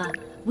you, Mama.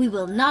 We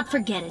will not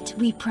forget it,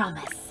 we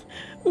promise.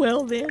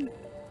 Well then.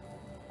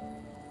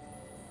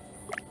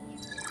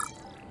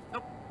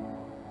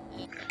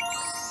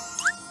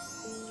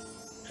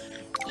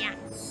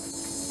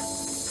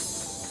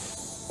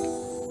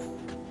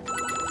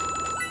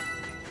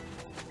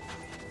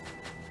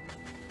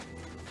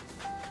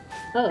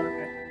 Oh,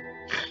 okay.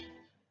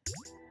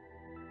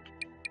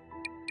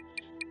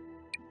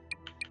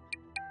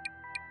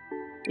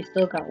 We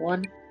still got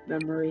one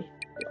memory.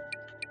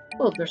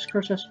 Oh, there's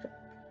Cursa's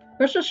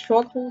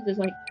stronghold is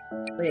like...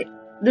 Wait,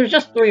 there's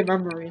just 3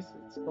 memories.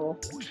 It's cool.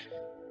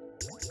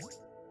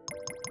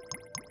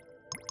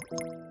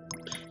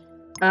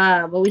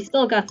 But we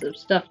still got some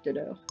stuff to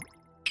do.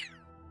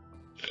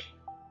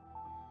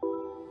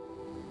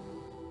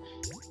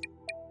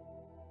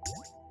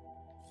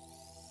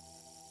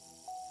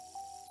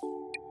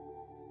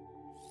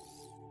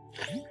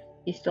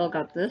 We still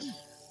got this.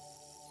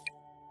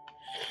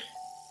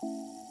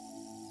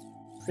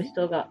 We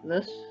still got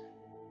this.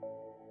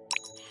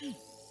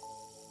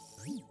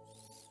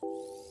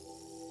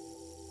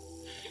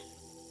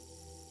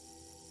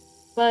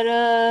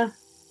 But,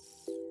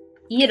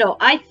 you know,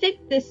 I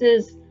think this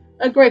is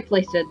a great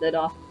place to end it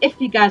off. If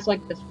you guys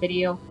like this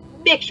video,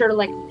 make sure to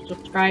like and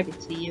subscribe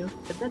and see you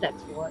in the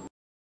next one.